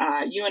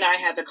you and I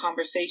had the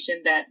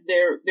conversation that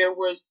there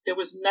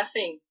was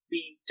nothing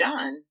being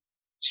done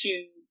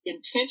to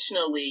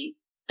intentionally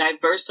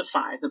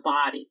diversify the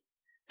body.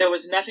 There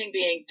was nothing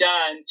being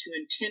done to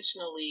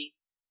intentionally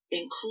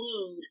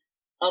include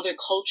other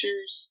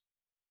cultures,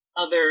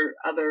 other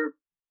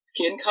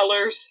skin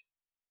colors,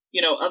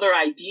 other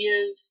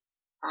ideas.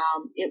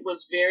 It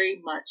was very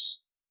much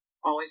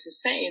always the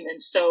same.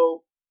 And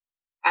so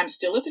I'm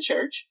still at the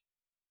church,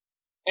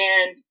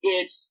 and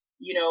it's,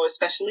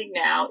 especially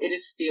now, it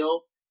is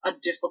still a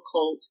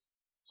difficult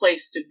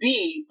place to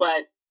be.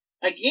 But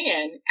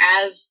again,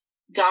 as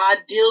God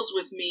deals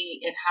with me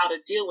in how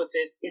to deal with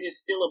this, it is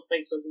still a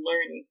place of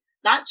learning,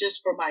 not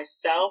just for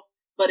myself,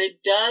 but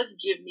it does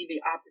give me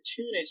the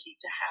opportunity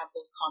to have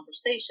those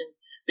conversations.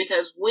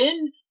 Because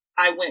when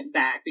I went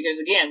back, because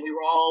again, we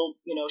were all,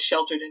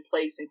 sheltered in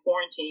place in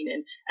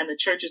quarantine, and the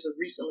churches have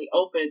recently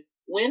opened.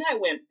 When I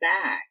went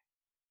back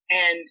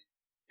and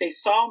they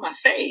saw my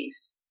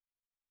face,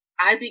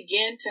 I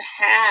began to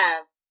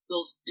have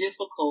those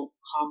difficult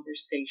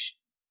conversations.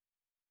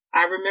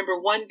 I remember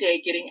one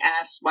day getting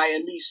asked by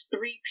at least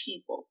 3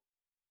 people,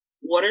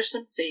 what are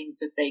some things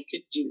that they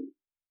could do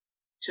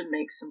to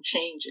make some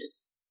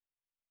changes?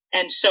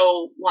 And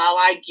so while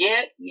I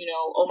get,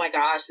 oh my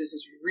gosh, this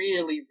is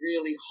really,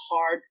 really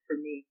hard for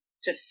me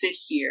to sit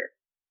here.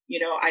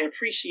 I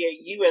appreciate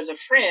you as a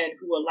friend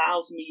who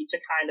allows me to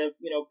kind of,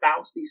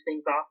 bounce these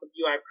things off of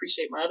you. I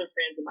appreciate my other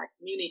friends in my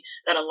community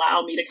that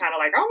allow me to kind of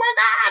like, oh my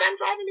God, I'm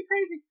driving me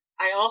crazy.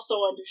 I also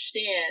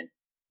understand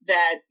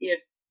that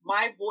if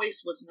my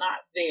voice was not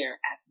there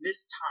at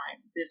this time,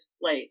 this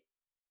place,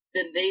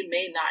 then they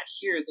may not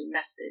hear the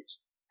message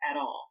at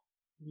all.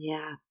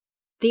 Yeah.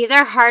 These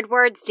are hard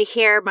words to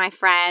hear, my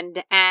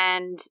friend.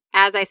 And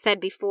as I said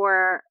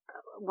before,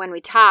 when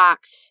we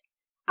talked,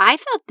 I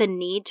felt the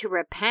need to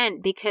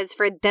repent, because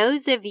for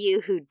those of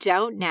you who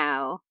don't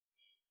know,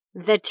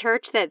 the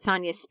church that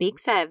Sonia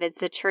speaks of is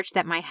the church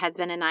that my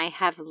husband and I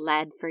have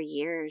led for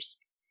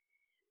years.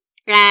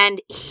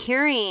 And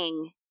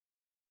hearing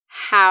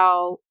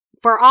how,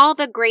 for all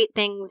the great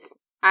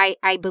things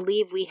I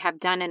believe we have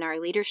done in our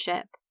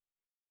leadership,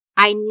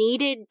 I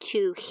needed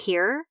to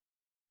hear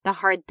the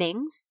hard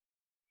things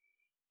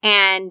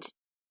and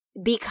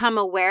become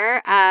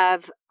aware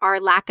of our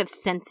lack of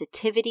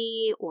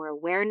sensitivity or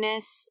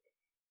awareness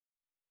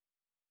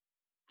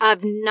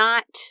of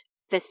not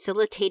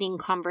facilitating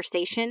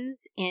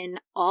conversations in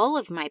all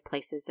of my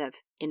places of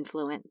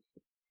influence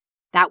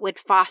that would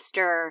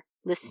foster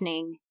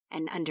listening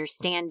and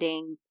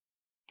understanding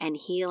and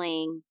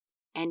healing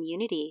and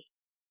unity.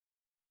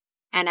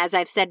 And as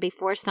I've said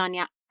before,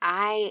 Sonia,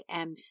 I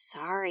am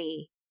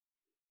sorry.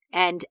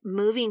 And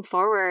moving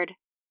forward,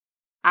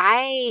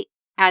 I,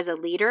 as a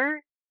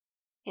leader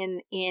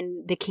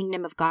in the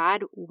kingdom of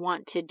God,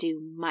 want to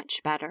do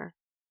much better.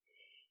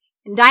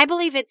 And I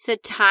believe it's a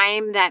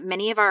time that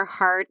many of our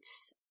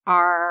hearts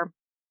are,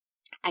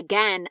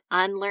 again,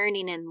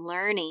 unlearning and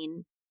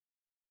learning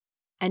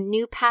a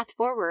new path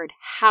forward.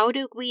 How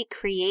do we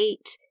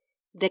create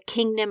the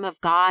kingdom of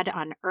God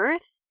on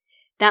earth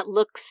that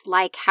looks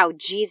like how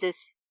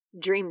Jesus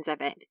dreams of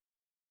it,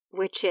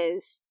 which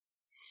is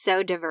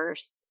so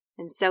diverse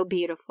and so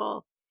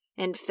beautiful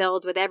and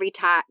filled with every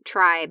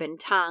tribe and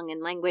tongue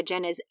and language,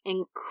 and is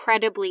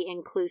incredibly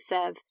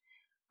inclusive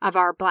of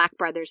our Black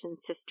brothers and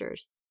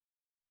sisters.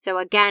 So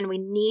again, we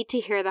need to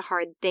hear the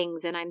hard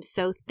things, and I'm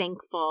so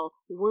thankful.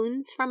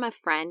 Wounds from a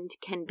friend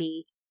can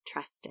be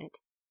trusted.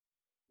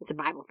 It's a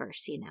Bible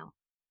verse,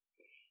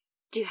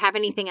 Do you have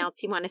anything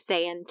else you want to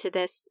say into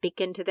this, speak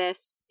into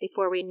this,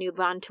 before we move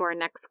on to our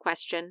next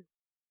question?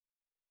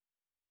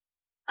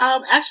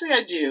 Actually,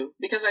 I do,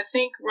 because I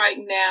think right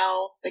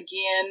now,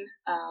 again,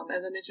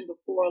 as I mentioned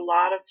before, a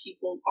lot of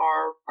people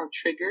are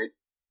triggered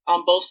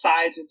on both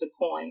sides of the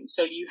coin.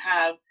 So you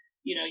have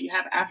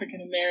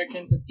African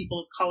Americans and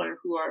people of color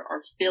who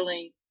are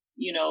feeling,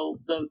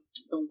 the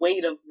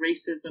weight of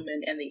racism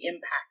and the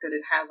impact that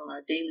it has on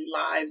our daily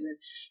lives.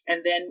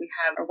 And then we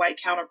have our white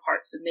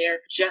counterparts, and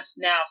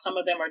some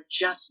of them are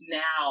just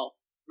now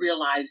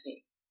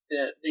realizing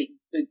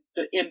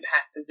the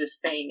impact of this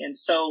thing. And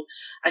so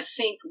I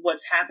think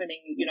what's happening,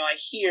 I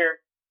hear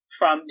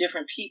from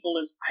different people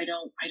is, I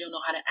don't know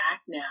how to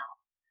act now.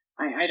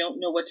 I don't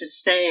know what to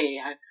say.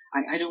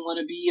 I don't want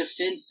to be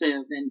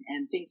offensive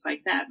and things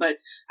like that. But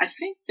I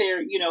think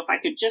if I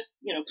could just,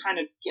 kind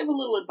of give a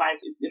little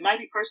advice, it might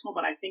be personal,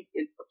 but I think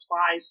it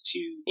applies to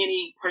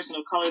any person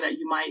of color that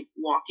you might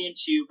walk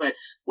into. But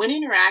when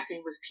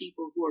interacting with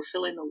people who are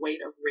feeling the weight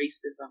of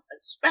racism,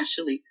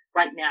 especially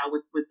right now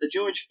with the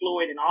George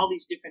Floyd and all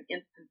these different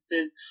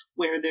instances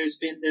where there's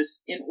been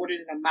this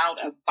inordinate amount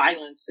of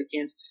violence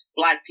against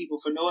Black people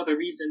for no other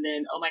reason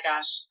than, oh my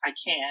gosh, I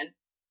can.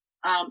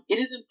 It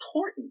is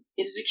important.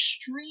 It is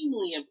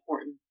extremely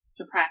important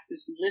to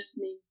practice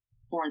listening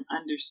for an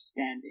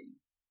understanding.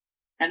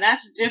 And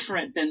that's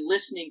different than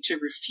listening to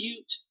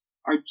refute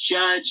or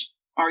judge,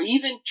 or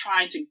even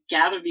trying to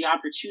gather the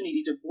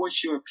opportunity to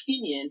voice your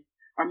opinion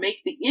or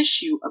make the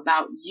issue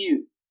about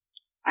you.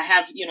 I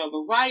have,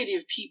 a variety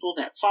of people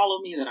that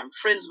follow me that I'm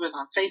friends with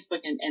on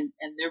Facebook, and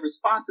their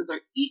responses are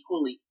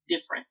equally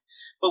different.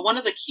 But one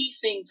of the key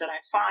things that I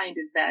find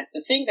is that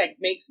the thing that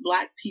makes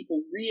Black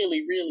people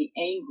really, really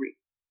angry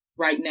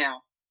right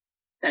now,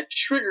 that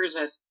triggers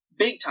us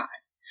big time,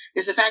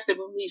 is the fact that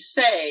when we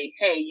say,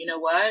 hey, you know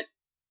what?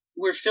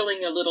 We're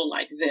feeling a little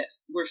like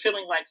this. We're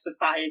feeling like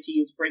society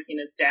is breaking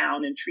us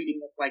down and treating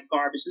us like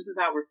garbage. This is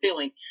how we're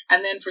feeling.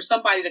 And then for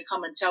somebody to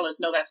come and tell us,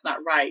 no, that's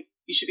not right.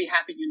 You should be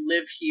happy you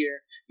live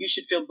here. You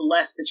should feel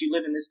blessed that you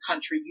live in this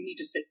country. You need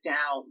to sit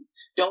down.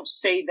 Don't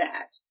say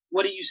that.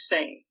 What are you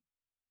saying?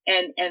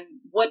 And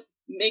what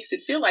makes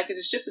it feel like is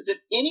it's just as if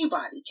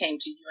anybody came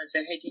to you and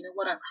said, hey, you know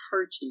what? I'm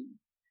hurting.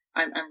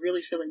 I'm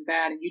really feeling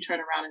bad. And you turn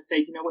around and say,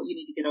 you know what? You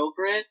need to get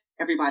over it.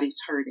 Everybody's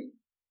hurting.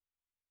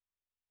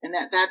 And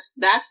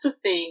that's the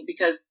thing,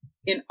 because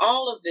in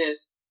all of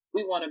this,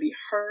 we want to be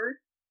heard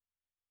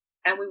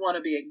and we want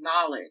to be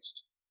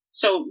acknowledged.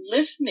 So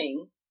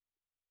listening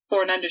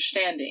for an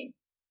understanding,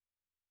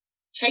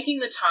 taking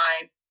the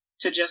time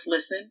to just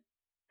listen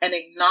and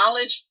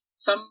acknowledge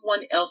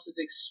someone else's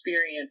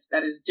experience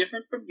that is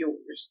different from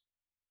yours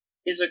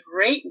is a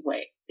great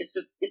way. It's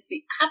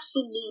the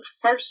absolute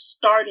first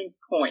starting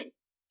point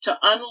to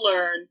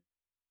unlearn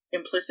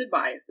implicit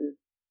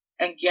biases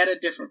and get a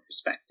different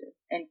perspective.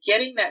 And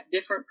getting that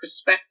different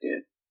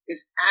perspective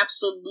is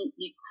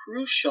absolutely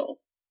crucial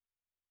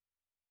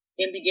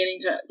in beginning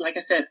to, like I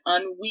said,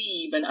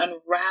 unweave and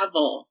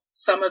unravel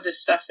some of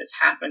this stuff that's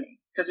happening.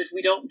 Because if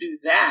we don't do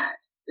that,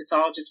 it's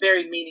all just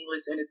very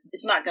meaningless, and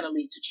it's not going to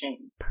lead to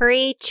change.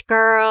 Preach,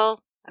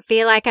 girl. I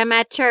feel like I'm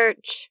at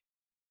church.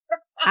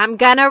 I'm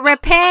going to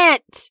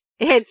repent.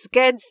 It's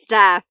good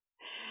stuff.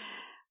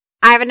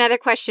 I have another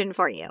question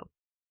for you.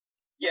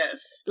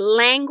 Yes.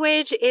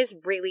 Language is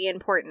really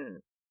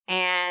important.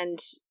 And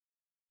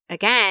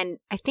again,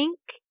 I think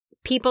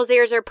people's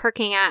ears are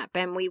perking up,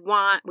 and we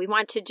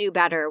want to do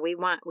better. We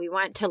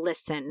want to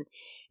listen.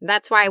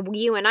 That's why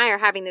you and I are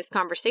having this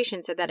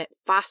conversation, so that it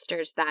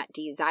fosters that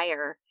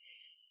desire.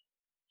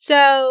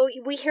 So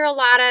we hear a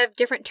lot of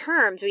different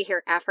terms. We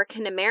hear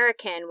African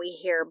American, we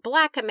hear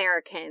Black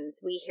Americans,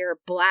 we hear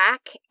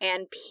Black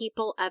and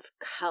people of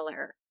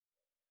color.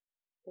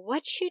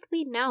 What should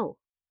we know?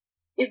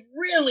 It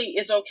really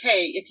is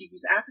okay if you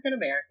use African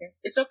American.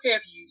 It's okay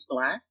if you use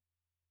Black.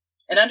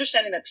 And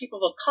understanding that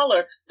people of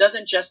color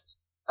doesn't just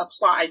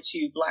apply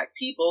to Black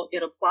people.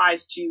 It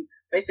applies to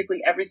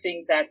basically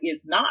everything that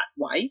is not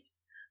white.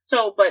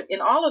 So, but in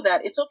all of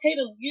that, it's okay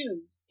to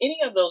use any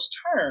of those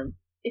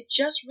terms. It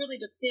just really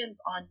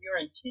depends on your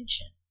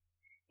intention.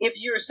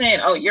 If you're saying,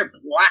 oh, you're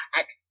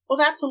Black, well,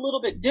 that's a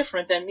little bit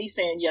different than me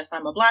saying, yes,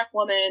 I'm a Black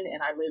woman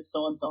and I live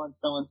so and so and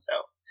so and so.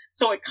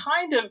 So it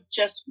kind of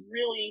just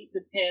really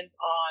depends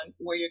on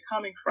where you're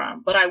coming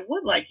from. But I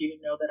would like you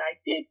to know that I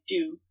did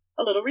do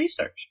a little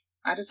research.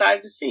 I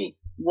decided to see,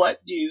 what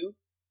do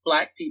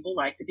Black people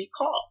like to be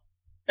called?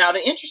 Now,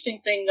 the interesting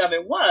thing of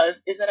it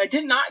is that I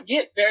did not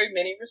get very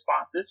many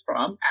responses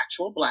from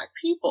actual Black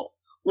people.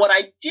 What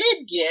I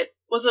did get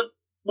was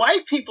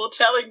white people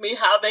telling me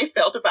how they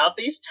felt about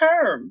these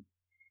terms.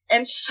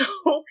 And so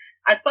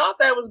I thought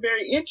that was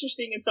very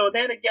interesting. And so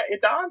then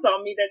it dawns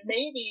on me that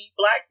maybe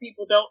Black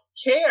people don't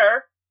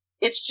care.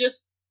 It's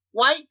just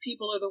white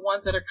people are the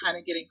ones that are kind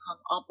of getting hung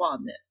up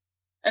on this.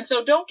 And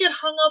so don't get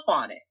hung up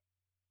on it.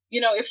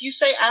 If you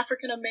say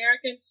African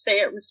American, say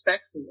it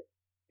respectfully.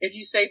 If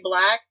you say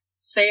Black,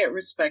 say it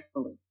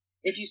respectfully.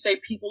 If you say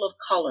people of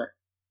color,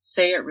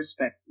 say it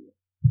respectfully.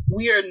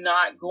 We are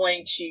not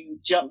going to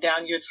jump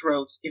down your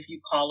throats if you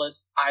call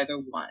us either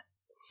one.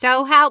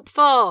 So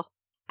helpful.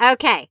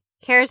 Okay,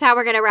 here's how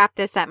we're going to wrap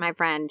this up, my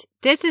friend.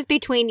 This is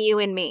between you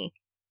and me.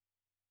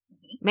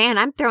 Man,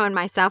 I'm throwing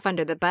myself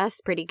under the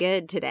bus pretty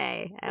good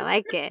today. I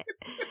like it.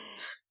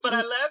 But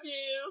I love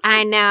you.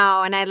 I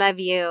know, and I love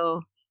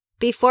you.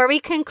 Before we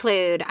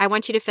conclude, I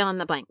want you to fill in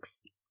the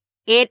blanks.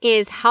 It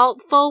is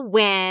helpful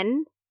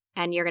when,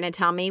 and you're going to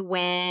tell me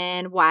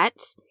when what?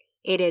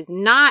 It is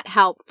not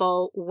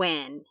helpful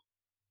when.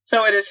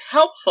 So it is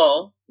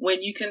helpful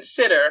when you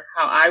consider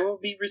how I will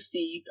be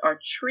received or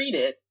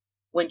treated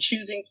when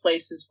choosing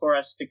places for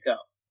us to go.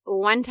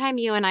 One time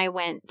you and I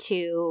went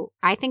to,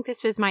 I think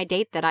this was my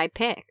date that I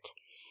picked,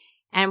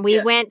 and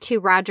we went to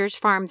Rogers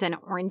Farms in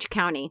Orange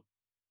County.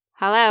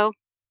 Hello.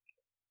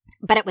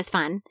 But it was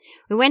fun.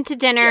 We went to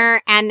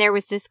dinner and there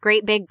was this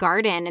great big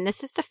garden, and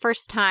this was the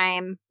first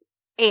time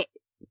it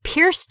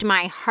pierced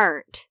my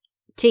heart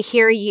to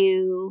hear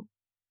you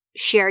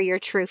share your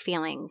true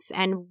feelings.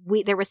 And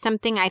there was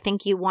something I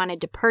think you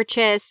wanted to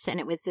purchase, and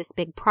it was this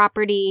big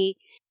property.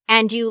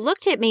 And you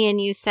looked at me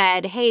and you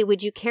said, hey,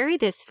 would you carry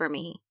this for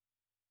me?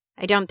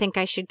 I don't think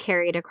I should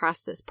carry it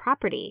across this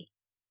property.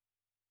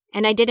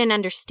 And I didn't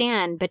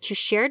understand, but you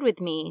shared with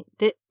me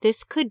that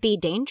this could be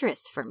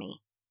dangerous for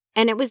me.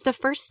 And it was the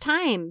first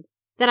time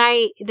that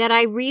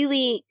I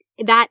really,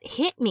 that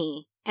hit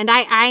me. And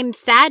I'm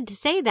sad to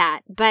say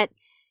that, but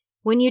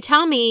when you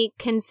tell me,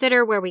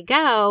 consider where we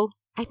go,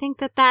 I think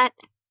that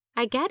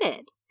I get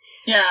it.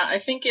 Yeah, I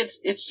think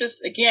it's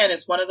just, again,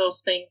 it's one of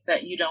those things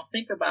that you don't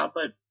think about,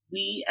 but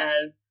we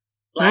as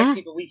Black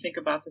people, we think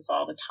about this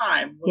all the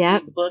time.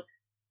 When we book,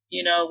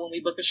 when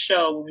we book a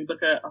show, when we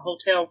book a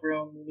hotel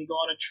room, when we go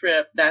on a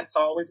trip, that's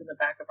always in the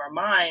back of our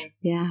minds.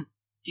 Yeah.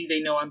 Do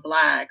they know I'm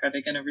Black? Are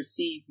they going to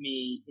receive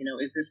me?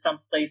 Is this some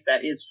place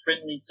that is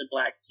friendly to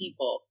Black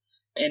people?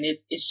 And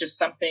it's just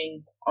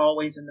something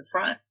always in the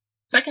front.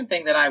 Second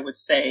thing that I would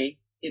say,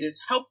 it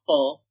is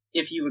helpful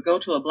if you would go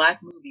to a Black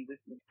movie with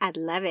me. I'd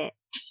love it.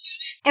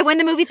 And when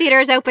the movie theater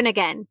is open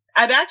again.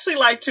 I'd actually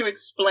like to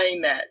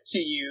explain that to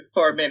you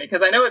for a minute,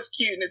 because I know it's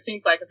cute and it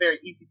seems like a very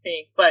easy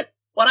thing. But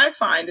what I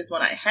find is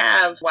when I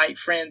have white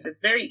friends, it's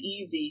very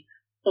easy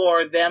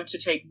for them to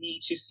take me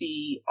to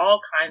see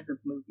all kinds of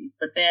movies.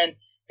 But then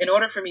in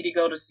order for me to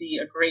go to see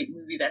a great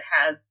movie that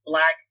has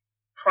Black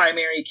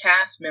primary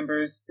cast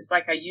members, it's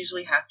like I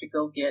usually have to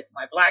go get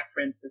my Black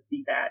friends to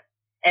see that.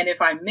 And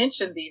if I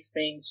mention these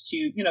things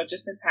to,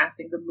 just in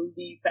passing, the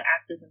movies, the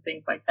actors and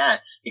things like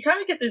that, you kind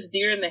of get this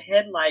deer in the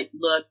headlight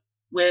look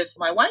with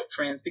my white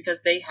friends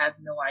because they have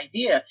no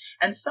idea.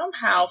 And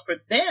somehow for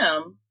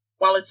them,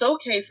 while it's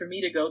okay for me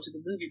to go to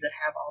the movies that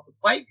have all the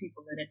white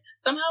people in it,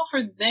 somehow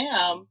for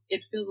them,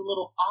 it feels a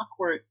little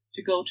awkward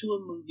to go to a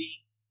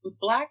movie with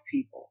Black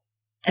people.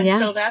 And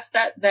so that's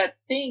that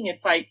thing.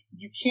 It's like,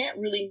 you can't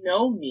really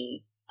know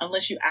me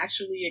unless you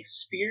actually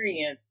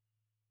experience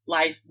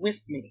life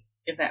with me,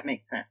 if that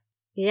makes sense.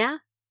 Yeah.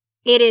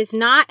 It is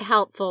not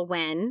helpful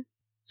when.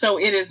 So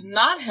it is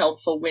not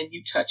helpful when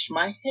you touch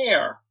my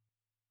hair.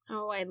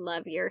 Oh, I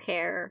love your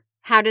hair.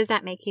 How does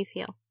that make you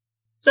feel?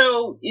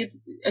 So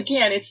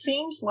it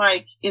seems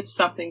like it's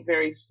something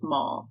very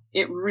small.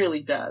 It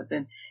really does.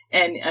 And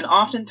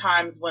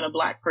oftentimes when a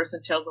Black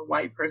person tells a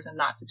white person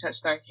not to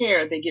touch their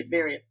hair, they get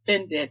very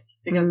offended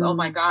because, oh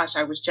my gosh,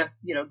 I was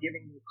just,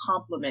 giving you a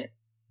compliment.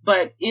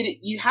 But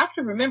you have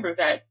to remember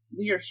that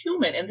we are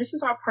human and this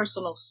is our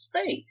personal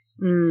space.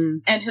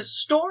 And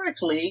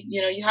historically,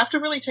 you have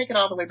to really take it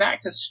all the way back.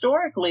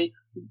 Historically,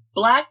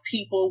 Black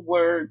people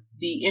were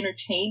the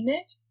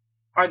entertainment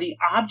or the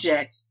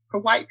objects for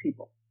white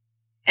people.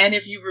 And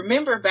if you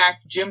remember back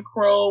Jim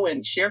Crow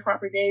and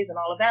sharecropper days and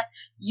all of that,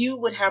 you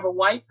would have a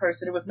white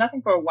person. It was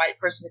nothing for a white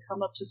person to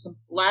come up to some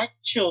Black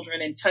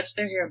children and touch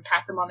their hair and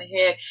pat them on the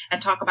head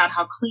and talk about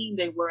how clean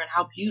they were and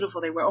how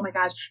beautiful they were. Oh my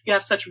gosh, you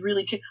have such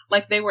really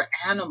like they were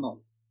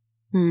animals.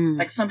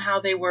 Like somehow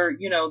they were,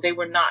 they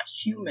were not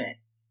human.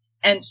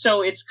 And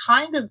so it's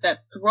kind of that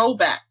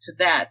throwback to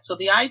that. So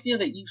the idea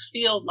that you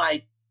feel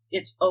like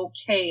it's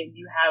okay and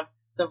you have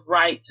the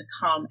right to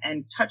come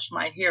and touch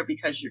my hair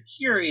because you're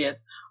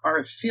curious or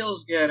it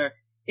feels good, or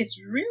it's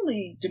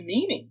really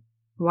demeaning.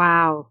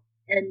 Wow.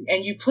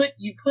 And you put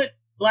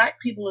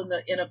Black people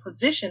in a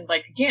position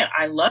like, again,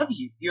 I love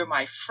you. You're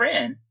my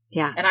friend.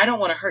 Yeah. And I don't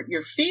want to hurt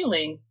your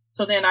feelings.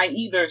 So then I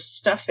either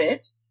stuff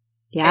it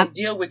and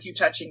deal with you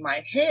touching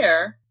my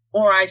hair,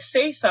 or I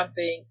say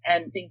something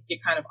and things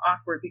get kind of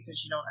awkward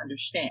because you don't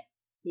understand.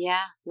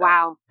 Yeah.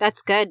 Wow.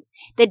 That's good.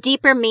 The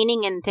deeper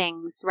meaning in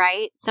things,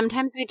 right?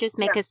 Sometimes we just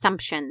make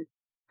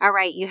assumptions. All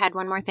right. You had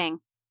one more thing.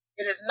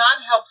 It is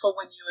not helpful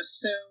when you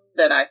assume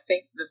that I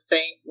think the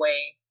same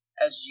way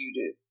as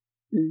you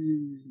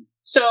do.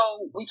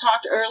 So we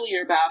talked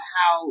earlier about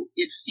how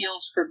it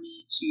feels for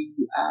me to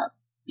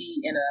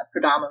be in a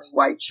predominantly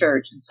white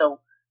church. And so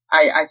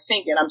I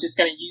think, and I'm just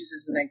going to use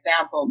as an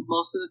example,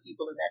 most of the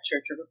people in that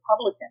church are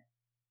Republicans.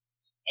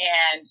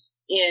 And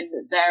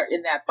in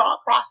that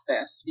thought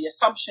process, the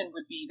assumption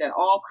would be that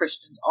all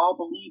Christians, all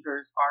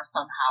believers are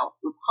somehow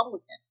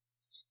Republican.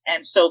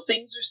 And so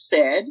things are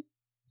said,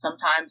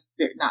 sometimes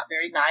they're not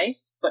very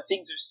nice, but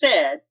things are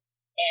said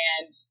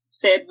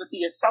with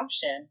the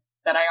assumption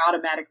that I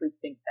automatically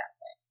think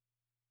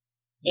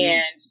that way.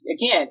 And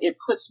again, it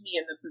puts me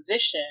in the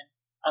position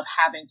of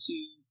having to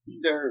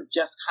either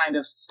just kind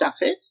of stuff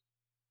it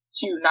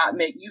to not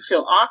make you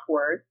feel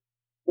awkward,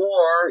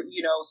 or,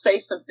 say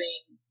some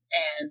things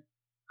and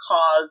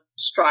cause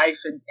strife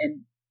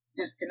and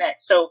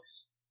disconnect. So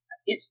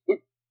it's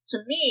to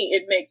me,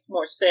 it makes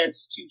more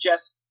sense to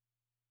just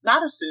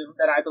not assume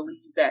that I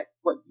believe that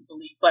what you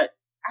believe, but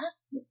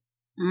ask me.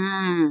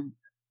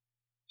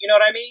 You know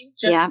what I mean?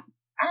 Just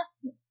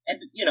ask me.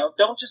 And,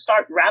 don't just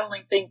start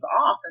rattling things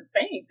off and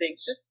saying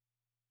things. Just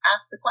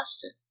ask the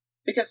question.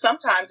 Because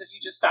sometimes if you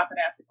just stop and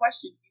ask the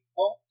question, you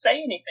won't say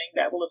anything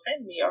that will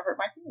offend me or hurt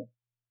my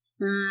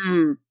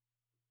feelings.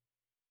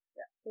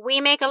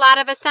 We make a lot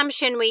of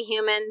assumption, we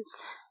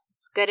humans.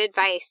 It's good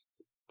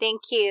advice.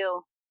 Thank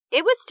you.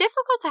 It was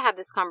difficult to have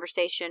this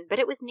conversation, but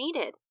it was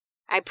needed.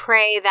 I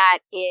pray that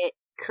it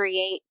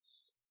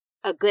creates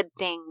a good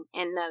thing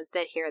in those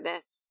that hear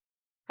this.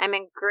 I'm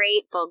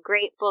grateful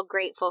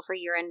for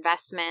your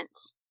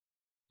investment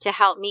to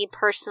help me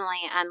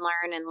personally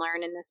unlearn and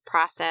learn in this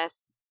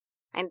process.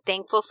 I'm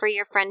thankful for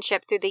your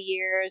friendship through the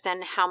years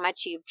and how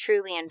much you've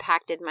truly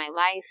impacted my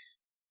life.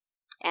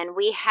 And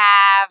we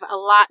have a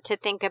lot to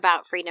think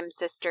about, Freedom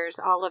Sisters,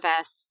 all of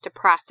us, to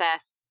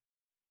process.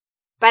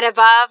 But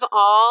above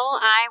all,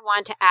 I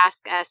want to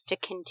ask us to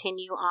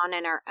continue on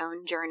in our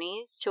own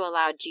journeys to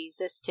allow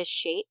Jesus to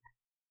shape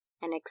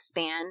and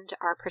expand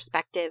our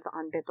perspective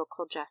on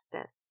biblical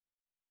justice.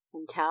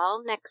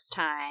 Until next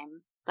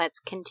time, let's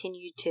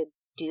continue to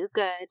do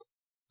good,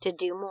 to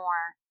do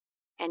more,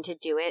 and to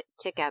do it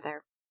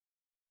together.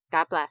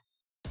 God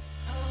bless.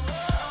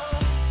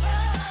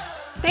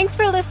 Thanks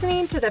for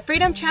listening to the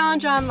Freedom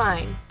Challenge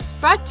Online,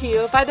 brought to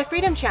you by the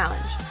Freedom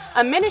Challenge,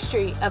 a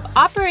ministry of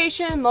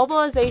Operation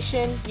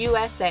Mobilization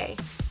USA.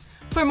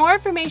 For more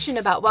information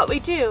about what we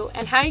do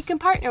and how you can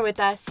partner with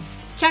us,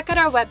 check out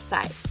our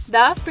website,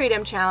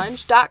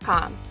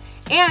 thefreedomchallenge.com,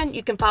 and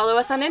you can follow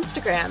us on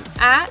Instagram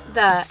at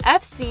the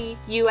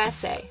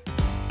FCUSA.